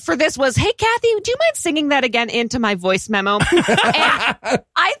note for this was, hey, Kathy, do you mind singing that again into my voice memo? And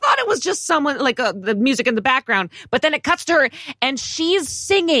I thought it was just someone, like the music in the background, but then it cuts to her and she's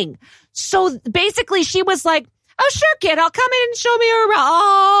singing. So basically she was like, oh, sure, kid, I'll come in and show me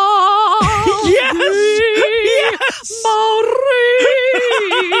around. Yes. Maria.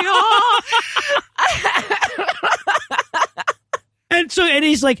 And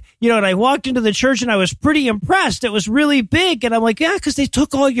he's like, and I walked into the church and I was pretty impressed. It was really big. And I'm like, yeah, because they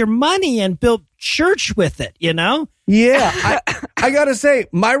took all your money and built church with it, Yeah, I gotta say,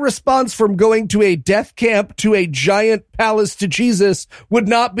 my response from going to a death camp to a giant palace to Jesus would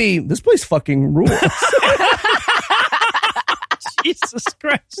not be, this place fucking rules. Jesus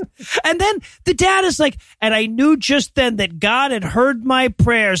Christ. And then the dad is like, and I knew just then that God had heard my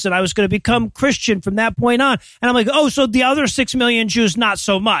prayers and I was going to become Christian from that point on. And I'm like, oh, so the other 6 million Jews, not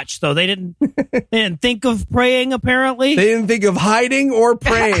so much, though. They didn't think of praying, apparently. They didn't think of hiding or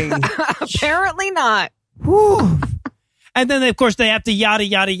praying. Apparently not. Whew. And then, of course, they have to yada,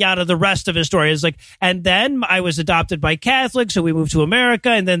 yada, yada the rest of his story. It's like, and then I was adopted by Catholics, so we moved to America,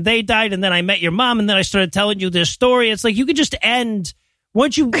 and then they died, and then I met your mom, and then I started telling you this story. It's like, you could just end.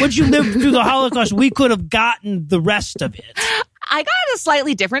 Once you lived through the Holocaust, we could have gotten the rest of it. I got a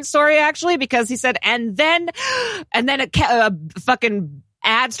slightly different story, actually, because he said, and then a fucking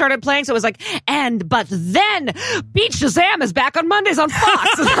ad started playing, so it was like, but then Beat Shazam is back on Mondays on Fox.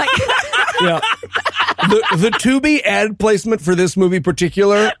 It's like, Yeah. The Tubi ad placement for this movie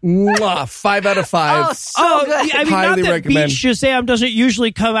particular, 5 out of 5. oh, so good. Yeah, I mean, Highly not that recommend. Beat Shazam doesn't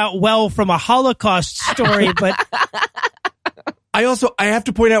usually come out well from a Holocaust story, but I have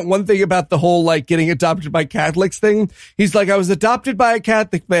to point out one thing about the whole, like, getting adopted by Catholics thing. He's like, I was adopted by a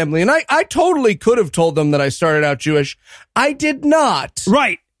Catholic family. And I totally could have told them that I started out Jewish. I did not.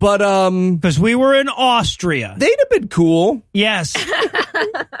 right, But, because we were in Austria. they'd have been cool. Yes. They'd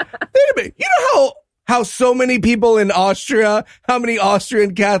have been, how so many people in Austria, how many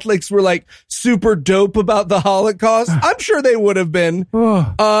Austrian Catholics were, like, super dope about the Holocaust? I'm sure they would have been.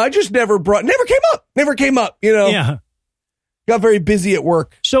 I just never came up, Yeah. Got very busy at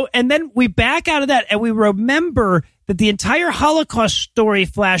work. So, and then we back out of that and we remember that the entire Holocaust story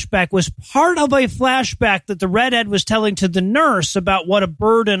flashback was part of a flashback that the redhead was telling to the nurse about what a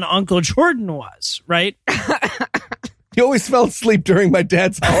burden Uncle Jordan was, right? He always fell asleep during my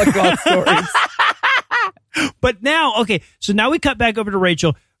dad's Holocaust stories. But now, okay, so now we cut back over to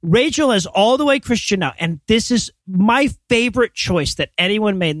Rachel. Rachel is all the way Christian now, and this is my favorite choice that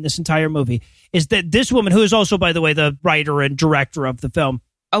anyone made in this entire movie, is that this woman, who is also, by the way, the writer and director of the film.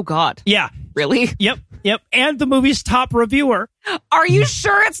 Oh, God. Yeah. Really? Yep. And the movie's top reviewer. Are you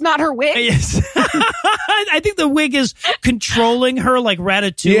sure it's not her wig? Yes. I think the wig is controlling her like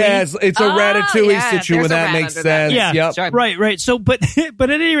Ratatouille. Yeah, it's a Ratatouille yeah, situation. there's a That rat makes under that. sense. Yeah, Yep. Sure. Right. So, but at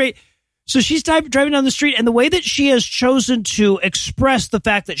any rate, so she's driving down the street, and the way that she has chosen to express the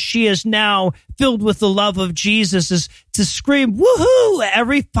fact that she is now filled with the love of Jesus is to scream "woohoo"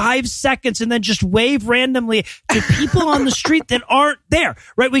 every 5 seconds, and then just wave randomly to people on the street that aren't there.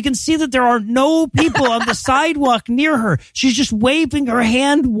 Right? We can see that there are no people on the sidewalk near her. She's just waving her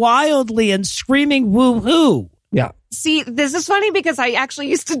hand wildly and screaming "woohoo." Yeah. See, this is funny because I actually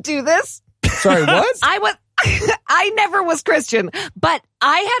used to do this. Sorry, what? I never was Christian, but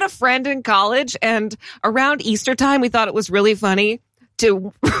I had a friend in college, and around Easter time, we thought it was really funny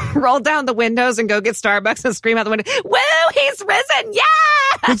to roll down the windows and go get Starbucks and scream out the window, "Woo, he's risen!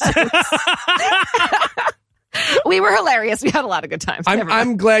 Yes!" We were hilarious. We had a lot of good times. Never mind.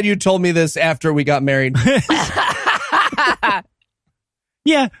 I'm glad you told me this after we got married.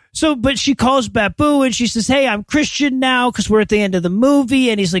 Yeah. So, but she calls Babu and she says, "Hey, I'm Christian now," because we're at the end of the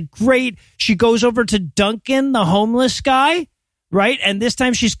movie. And he's like, "Great." She goes over to Duncan, the homeless guy, right? And this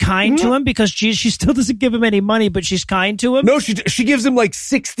time she's kind to him because she still doesn't give him any money, but she's kind to him. No, she gives him like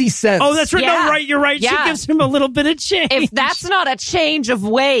 60 cents. Oh, that's right. Yeah. No, right. You're right. Yeah. She gives him a little bit of change. If that's not a change of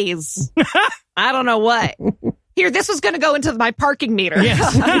ways, I don't know what. Here, this was going to go into my parking meter.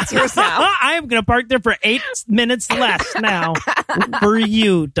 Yes. It's yours now. I am going to park there for 8 minutes less now for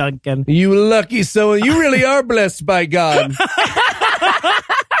you, Duncan. You lucky soul. You really are blessed by God.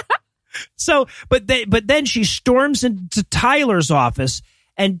 So, but then she storms into Tyler's office,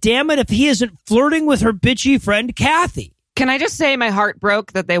 and damn it if he isn't flirting with her bitchy friend Kathy. Can I just say my heart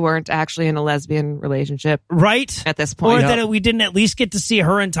broke that they weren't actually in a lesbian relationship Right? at this point? Or that we didn't at least get to see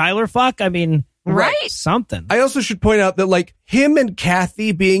her and Tyler fuck. I mean, Right. something. I also should point out that like him and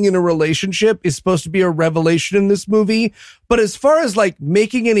Kathy being in a relationship is supposed to be a revelation in this movie. But as far as like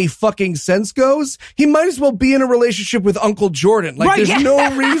making any fucking sense goes, he might as well be in a relationship with Uncle Jordan. Like there's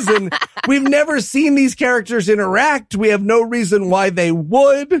no reason. We've never seen these characters interact. We have no reason why they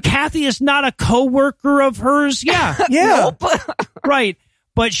would. Kathy is not a coworker of hers. Yeah. Yeah. Right.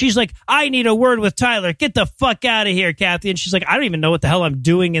 But she's like, I need a word with Tyler. Get the fuck out of here, Kathy. And she's like, I don't even know what the hell I'm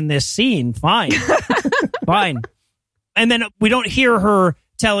doing in this scene. Fine. Fine. And then we don't hear her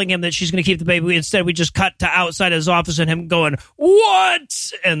telling him that she's going to keep the baby. Instead, we just cut to outside his office and him going,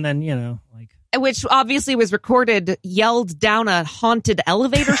 what? And then, like. Which obviously was recorded, yelled down a haunted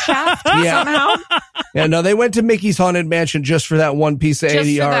elevator shaft somehow. Yeah, no, they went to Mickey's Haunted Mansion just for that one piece of Just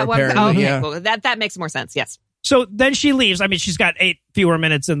for ADR, that one. apparently. Okay, Yeah. cool. That makes more sense. Yes. So then she leaves. I mean, she's got 8 fewer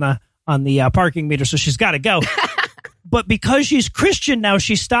minutes on the parking meter, so she's got to go. But because she's Christian now,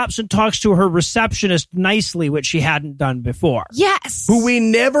 she stops and talks to her receptionist nicely, which she hadn't done before. Yes. Who we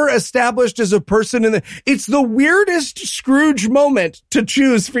never established as a person in the... It's the weirdest Scrooge moment to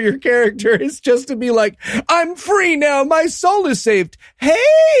choose for your character. It's just to be like, I'm free now. My soul is saved.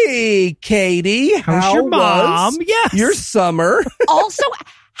 Hey, Katie. How's your mom? Yes. Your summer. Also,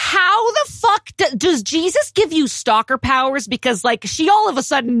 how the fuck does Jesus give you stalker powers? Because, like, she all of a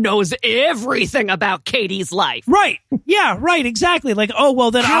sudden knows everything about Katie's life. Right. Yeah, right. Exactly. Like, oh, well,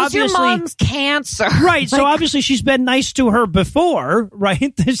 then How's obviously. your mom's cancer? Right. So obviously she's been nice to her before,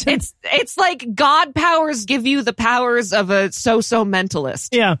 right? It's like God powers give you the powers of a so-so mentalist.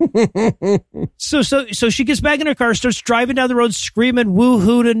 Yeah. So she gets back in her car, starts driving down the road, screaming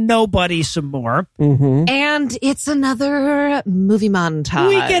woo-hoo to nobody some more. Mm-hmm. And it's another movie montage.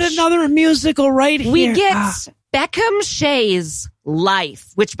 We get another musical right here. We get Beckham Shay's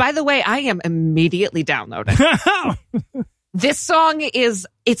Life, which, by the way, I am immediately downloading. This song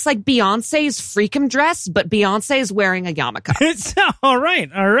it's like Beyonce's Freakum dress, but Beyonce is wearing a yarmulke. It's all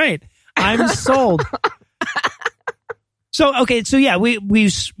right. I'm sold. So, okay. So yeah,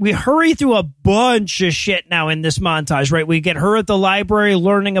 we hurry through a bunch of shit now in this montage, right? We get her at the library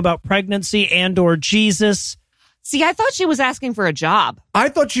learning about pregnancy and or Jesus. See, I thought she was asking for a job. I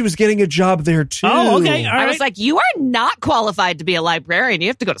thought she was getting a job there, too. Oh, okay. All right. I was like, you are not qualified to be a librarian. You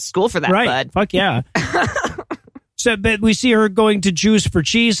have to go to school for that, right. bud. Fuck yeah. So, but we see her going to Jews for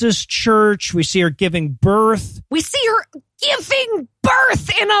Jesus church. We see her giving birth. We see her giving birth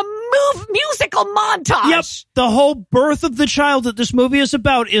in a musical montage. Yep. The whole birth of the child that this movie is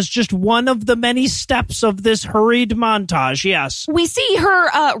about is just one of the many steps of this hurried montage. Yes. We see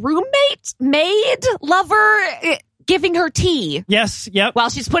her roommate, maid, lover giving her tea. Yes. Yep.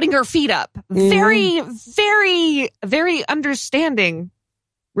 While she's putting her feet up. Very, very, very understanding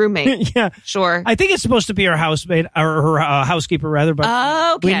roommate. Yeah. Sure. I think it's supposed to be her housemaid or her housekeeper rather,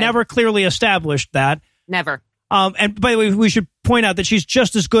 but okay. we never clearly established that. Never. And by the way, we should point out that she's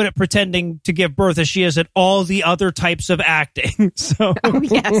just as good at pretending to give birth as she is at all the other types of acting. So,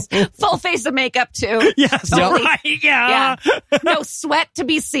 yes, full face of makeup too. Yes, Totally. right, yeah. No sweat to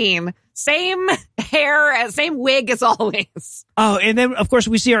be seen. Same hair, same wig as always. Oh, and then of course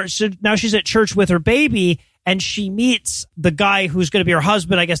we see her. So now she's at church with her baby, and she meets the guy who's going to be her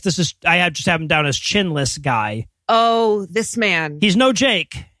husband. I guess I just have him down as Chinless guy. Oh, this man. He's no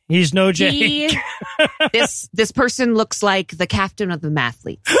Jake. He's no Jake. This person looks like the captain of the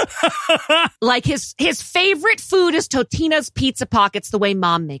Mathletes. Like his favorite food is Totino's Pizza Pockets the way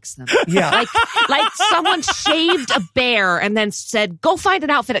mom makes them. Yeah. Like someone shaved a bear and then said, go find an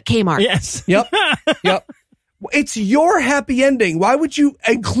outfit at Kmart. Yes. Yep. It's your happy ending. Why would you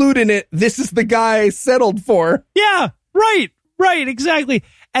include in it, this is the guy I settled for? Yeah, right, exactly.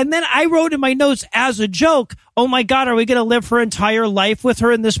 And then I wrote in my notes as a joke, oh my God, are we going to live her entire life with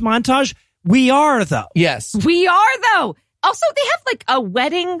her in this montage? We are, though. Yes. We are, though. Also, they have like a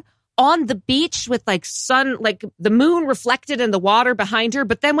wedding on the beach with like sun, like the moon reflected in the water behind her.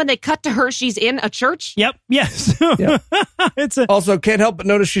 But then when they cut to her, she's in a church. Yep. Yes. Yep. Also, can't help but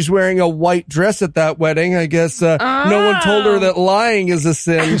notice she's wearing a white dress at that wedding. I guess no one told her that lying is a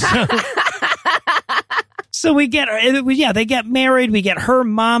sin. So we get, they get married. We get her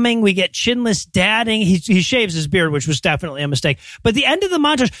momming. We get Chinless dadding. He shaves his beard, which was definitely a mistake. But the end of the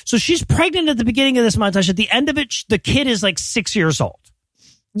montage, so she's pregnant at the beginning of this montage. At the end of it, the kid is like 6 years old.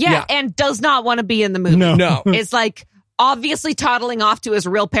 Yeah, and does not want to be in the movie. No. It's like obviously toddling off to his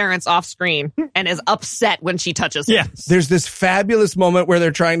real parents off screen and is upset when she touches him. Yes. There's this fabulous moment where they're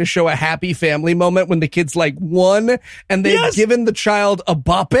trying to show a happy family moment when the kid's like 1 and they've given the child a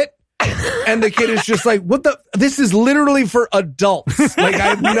Bop It. And the kid is just like, what the? This is literally for adults. Like,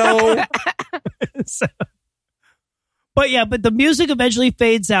 I know. But the music eventually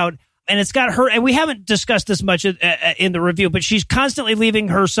fades out. And it's got her, and we haven't discussed this much in the review, but she's constantly leaving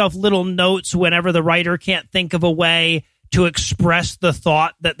herself little notes whenever the writer can't think of a way to express the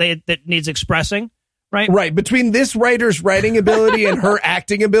thought that needs expressing, right? Right. Between this writer's writing ability and her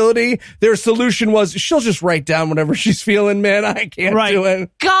acting ability, their solution was she'll just write down whatever she's feeling, man. I can't do it.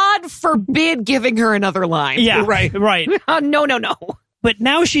 God forbid giving her another line. Yeah, Right. No. But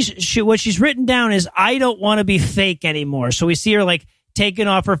now what she's written down is, I don't want to be fake anymore. So we see her like taking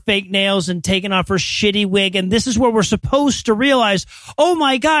off her fake nails and taking off her shitty wig. And this is where we're supposed to realize, oh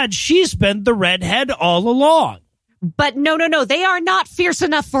my God, she's been the redhead all along. But no. They are not fierce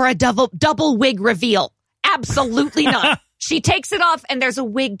enough for a double wig reveal. Absolutely not. She takes it off and there's a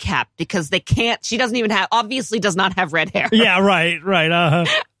wig cap because she obviously does not have red hair. Yeah, right.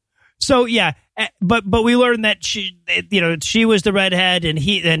 So yeah, but we learned that she was the redhead and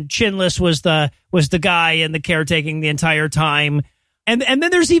Chinless was the guy in the caretaking the entire time. And then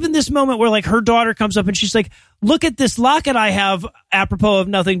there's even this moment where like her daughter comes up and she's like, look at this locket I have, apropos of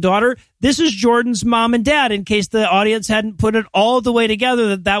nothing, daughter. This is Jordan's mom and dad, in case the audience hadn't put it all the way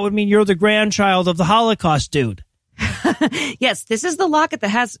together that would mean you're the grandchild of the Holocaust dude. Yes, this is the locket that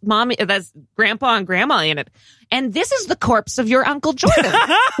has that's grandpa and grandma in it. And this is the corpse of your Uncle Jordan.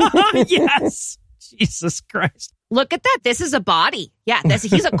 Yes. Jesus Christ. Look at that. This is a body. Yeah,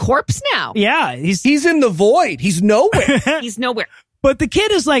 he's a corpse now. Yeah. He's in the void. He's nowhere. He's nowhere. But the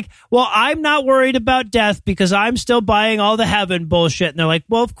kid is like, well, I'm not worried about death because I'm still buying all the heaven bullshit. And they're like,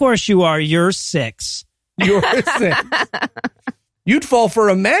 well, of course you are. You're 6. You're 6. You'd fall for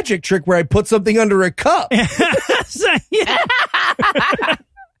a magic trick where I put something under a cup.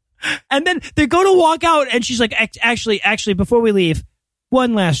 And then they go to walk out and she's like, actually, before we leave,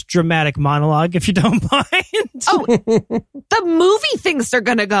 one last dramatic monologue, if you don't mind. Oh, the movie thinks they're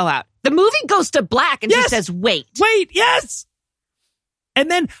going to go out. The movie goes to black and she says, wait, yes. And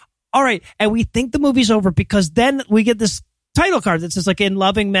then, all right, and we think the movie's over because then we get this title card that says like, in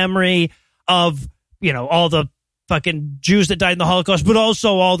loving memory of, all the fucking Jews that died in the Holocaust, but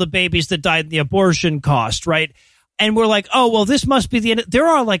also all the babies that died in the abortion cost, right? And we're like, oh, well, this must be the end. There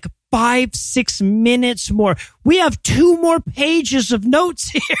are like 5-6 minutes more. We have 2 more pages of notes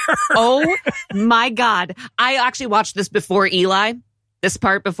here. Oh, my God. I actually watched this before Eli. This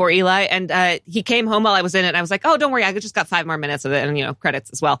part before Eli, and he came home while I was in it, and I was like, oh, don't worry, I just got 5 more minutes of it, and, credits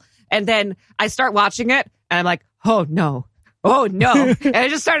as well. And then I start watching it, and I'm like, oh, no. And I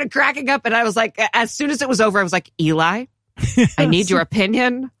just started cracking up, and I was like, as soon as it was over, I was like, Eli, I need your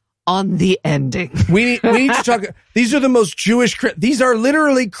opinion on the ending. We need to talk. These are the most Jewish, these are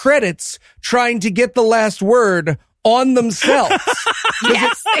literally credits trying to get the last word on themselves.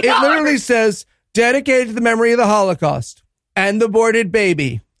 Yes, it literally says, dedicated to the memory of the Holocaust. And the aborted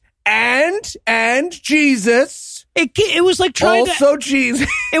baby. And Jesus. It was like trying Jesus.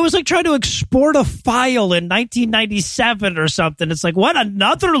 It was like trying to export a file in 1997 or something. It's like, what,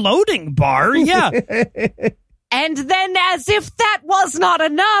 another loading bar? Yeah. And then as if that was not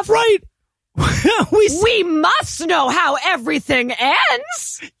enough. Right. we must know how everything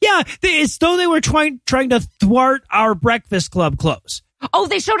ends. Yeah. It's though they were trying to thwart our Breakfast Club close. Oh,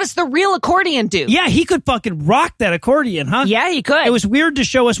 they showed us the real accordion dude. Yeah, he could fucking rock that accordion, huh? Yeah, he could. It was weird to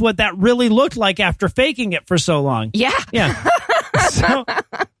show us what that really looked like after faking it for so long. Yeah.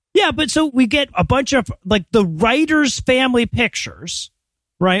 So we get a bunch of, like, the writer's family pictures,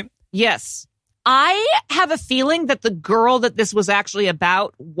 right? Yes. I have a feeling that the girl that this was actually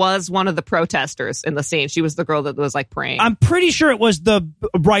about was one of the protesters in the scene. She was the girl that was like praying. I'm pretty sure it was the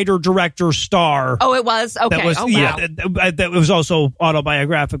writer, director, star. Oh, it was? Okay. That was, wow. Yeah, that was also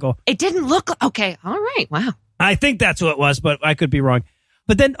autobiographical. It didn't look... Okay. All right. Wow. I think that's who it was, but I could be wrong.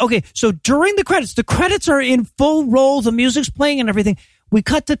 But then, okay, so during the credits are in full roll. The music's playing and everything. We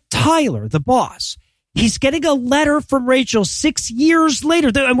cut to Tyler, the boss. He's getting a letter from Rachel 6 years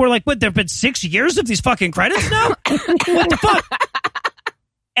later. And we're like, what, there have been 6 years of these fucking credits now? What the fuck?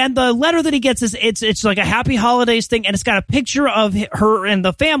 And the letter that he gets is, it's like a happy holidays thing. And it's got a picture of her and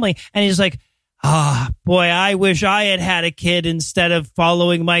the family. And he's like, boy, I wish I had a kid instead of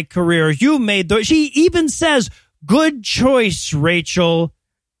following my career. You made she even says, good choice, Rachel.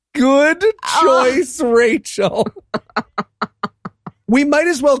 Good choice, Rachel. We might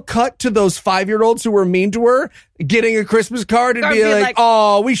as well cut to those 5-year-olds who were mean to her getting a Christmas card and be like,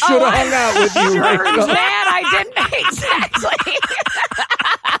 oh, we should have hung out with you. Sure, man, I didn't Exactly.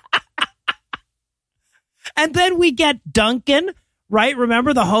 And then we get Duncan, right?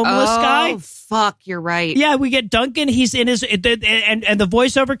 Remember the homeless guy? Oh, fuck, you're right. Yeah, we get Duncan. He's in his, and the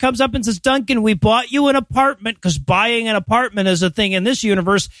voiceover comes up and says, Duncan, we bought you an apartment because buying an apartment is a thing in this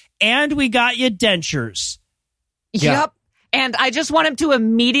universe, and we got you dentures. Yep. And I just want him to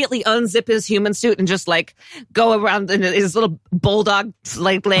immediately unzip his human suit and just like go around in his little bulldog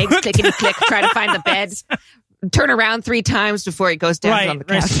like legs, clickety click, try to find the bed, turn around 3 times before he goes down on the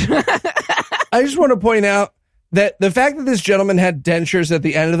couch. I just want to point out that the fact that this gentleman had dentures at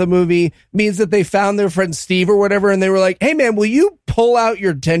the end of the movie means that they found their friend Steve or whatever, and they were like, hey, man, will you pull out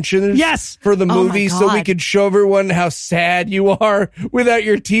your dentures for the movie so we could show everyone how sad you are without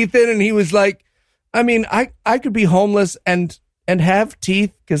your teeth in? And he was like, I mean, I could be homeless and have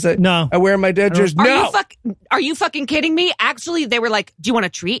teeth because I wear my dentures. Are you fucking kidding me? Actually, they were like, do you want a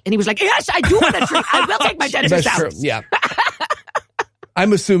treat? And he was like, yes, I do want a treat. I will take my dentures out. That's true. Yeah.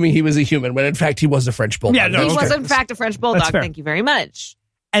 I'm assuming he was a human, when in fact he was a French bulldog. Yeah, no, he was in fact a French bulldog. Thank you very much.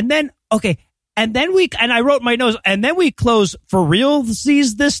 And then, and I wrote my notes, and then we close for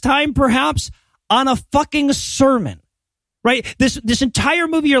realsies this time, perhaps, on a fucking sermon. Right? This entire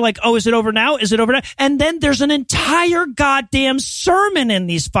movie, you're like, oh, is it over now? Is it over now? And then there's an entire goddamn sermon in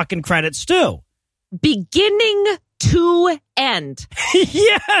these fucking credits, too. Beginning to end.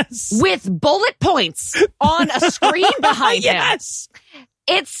 Yes. With bullet points on a screen behind yes. him.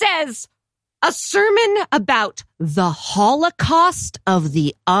 It says, a sermon about the Holocaust of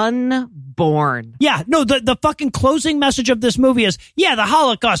the unborn. Yeah, no, the fucking closing message of this movie is, yeah, the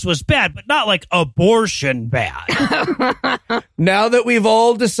Holocaust was bad, but not like abortion bad. Now that we've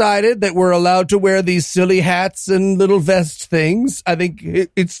all decided that we're allowed to wear these silly hats and little vest things, I think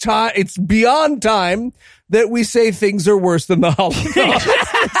it's beyond time that we say things are worse than the Holocaust.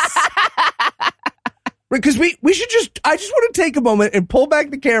 Because I just want to take a moment and pull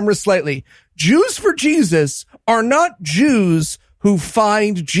back the camera slightly. Jews for Jesus are not Jews who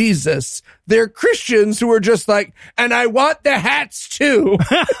find Jesus. They're Christians who are just like, and I want the hats too.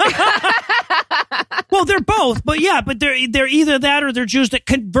 Well, they're both, but they're either that or they're Jews that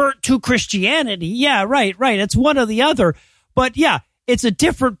convert to Christianity. Yeah, right. It's one or the other. But yeah, it's a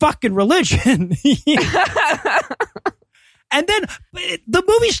different fucking religion. And then the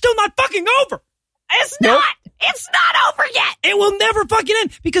movie's still not fucking over. It's not. It's not over yet. It will never fucking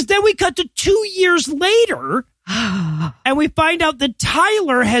end, because then we cut to 2 years later and we find out that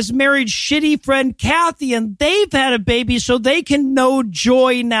Tyler has married shitty friend Kathy and they've had a baby so they can know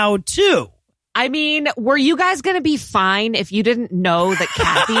joy now too. I mean, were you guys going to be fine if you didn't know that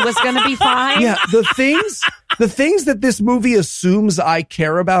Kathy was going to be fine? Yeah, the things that this movie assumes I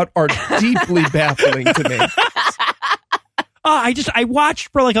care about are deeply baffling to me. I watched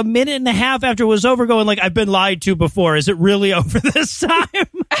for like a minute and a half after it was over going like, I've been lied to before. Is it really over this time?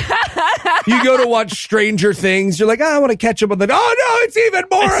 You go to watch Stranger Things. You're like, I want to catch up on that. Oh, no, it's even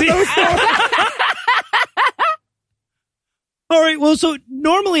more of those stories. All right. Well, so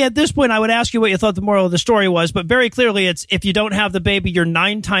normally at this point, I would ask you what you thought the moral of the story was, but very clearly it's, if you don't have the baby, you're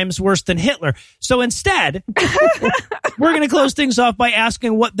 9 times worse than Hitler. So instead, we're going to close things off by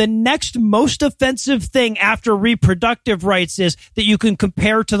asking what the next most offensive thing after reproductive rights is that you can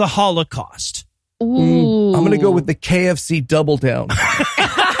compare to the Holocaust. Ooh. I'm going to go with the KFC Double Down.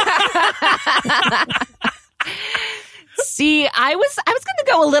 See, I was going to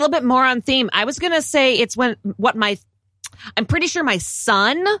go a little bit more on theme. I was going to say it's I'm pretty sure my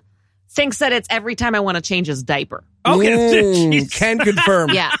son thinks that it's every time I want to change his diaper. Okay. Can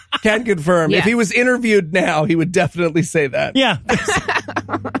confirm. Yeah. Can confirm. Yeah. If he was interviewed now, he would definitely say that. Yeah.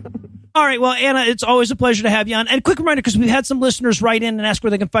 All right. Well, Anna, it's always a pleasure to have you on. And quick reminder, because we've had some listeners write in and ask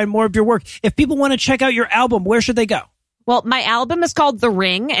where they can find more of your work. If people want to check out your album, where should they go? Well, my album is called The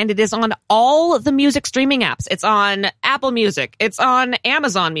Ring, and it is on all the music streaming apps. It's on Apple Music. It's on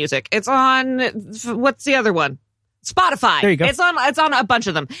Amazon Music. It's on, what's the other one? Spotify. There you go. It's on a bunch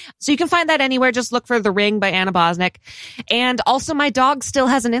of them. So you can find that anywhere. Just look for The Ring by Anna Bosnick. And also my dog still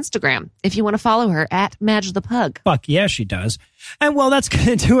has an Instagram if you want to follow her at Madge the Pug. Fuck yeah, she does. And well, that's going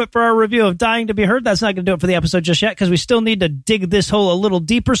to do it for our review of Dying to Be Heard. That's not going to do it for the episode just yet because we still need to dig this hole a little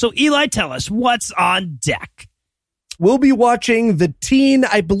deeper. So Eli, tell us what's on deck. We'll be watching the teen,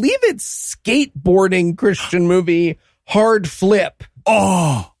 I believe it's skateboarding Christian movie, Hard Flip.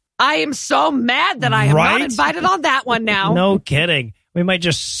 Oh, I am so mad that I am not invited on that one now. No kidding. We might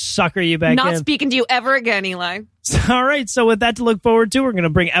just sucker you back in. Not speaking to you ever again, Eli. All right, so with that to look forward to, we're going to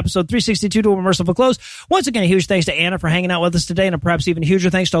bring episode 362 to a merciful close. Once again, a huge thanks to Anna for hanging out with us today, and a perhaps even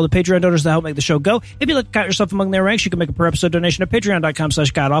huger thanks to all the Patreon donors that help make the show go. If you'd like to count yourself among their ranks, you can make a per-episode donation at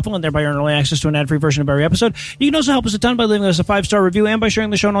patreon.com/godawful, and thereby earn early access to an ad-free version of every episode. You can also help us a ton by leaving us a 5-star review and by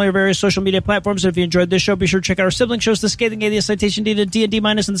sharing the show on all your various social media platforms. And if you enjoyed this show, be sure to check out our sibling shows, The Scathing Atheist, Citation Needed, D&D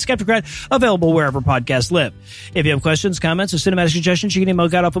Minus, and The Skeptocrat, available wherever podcasts live. If you have questions, comments, or cinematic suggestions, you can email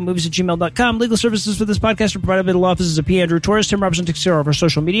godawfulmovies@gmail.com. Legal services for this podcast are provided by the law offices of P. Andrew Torres. Tim Robinson takes care of our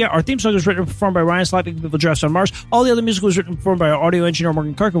social media. Our theme song is written and performed by Ryan Slott, People Drafts on Mars. All the other music was written and performed by our audio engineer,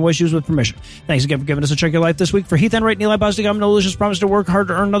 Morgan Clark, and voice used with permission. Thanks again for giving us a chunk of your life this week. For Heath Enright, Eli Bostic, I'm Noah Lucius. Promise to work hard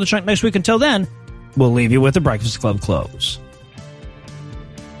to earn another chunk next week. Until then, we'll leave you with the Breakfast Club close.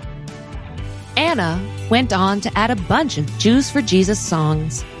 Anna went on to add a bunch of Jews for Jesus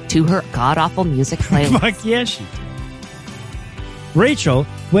songs to her god-awful music playlist. Fuck yeah, she did. Rachel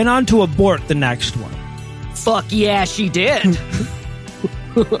went on to abort the next one. Fuck yeah, she did.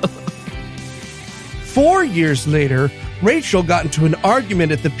 4 years later, Rachel got into an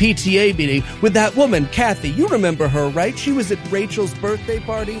argument at the PTA meeting with that woman, Kathy. You remember her, right? She was at Rachel's birthday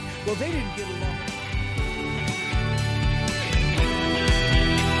party. Well, they didn't get along.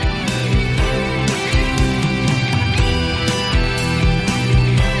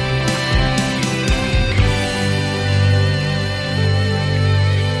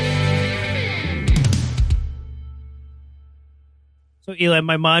 So, Eli,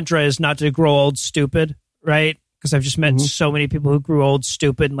 my mantra is not to grow old stupid, right? Because I've just met so many people who grew old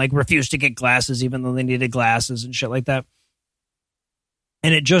stupid and like refused to get glasses even though they needed glasses and shit like that.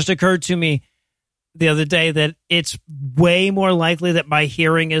 And it just occurred to me the other day that it's way more likely that my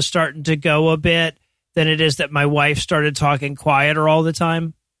hearing is starting to go a bit than it is that my wife started talking quieter all the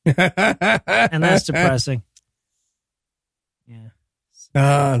time. And that's depressing. Yeah.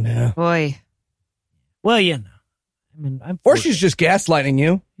 Oh, no. Boy. Well, you know. I mean, Or she's just gaslighting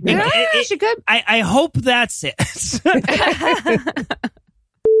you. Yeah, she could. I hope that's it.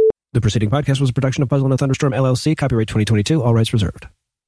 The preceding podcast was a production of Puzzle and a Thunderstorm, LLC. Copyright 2022. All rights reserved.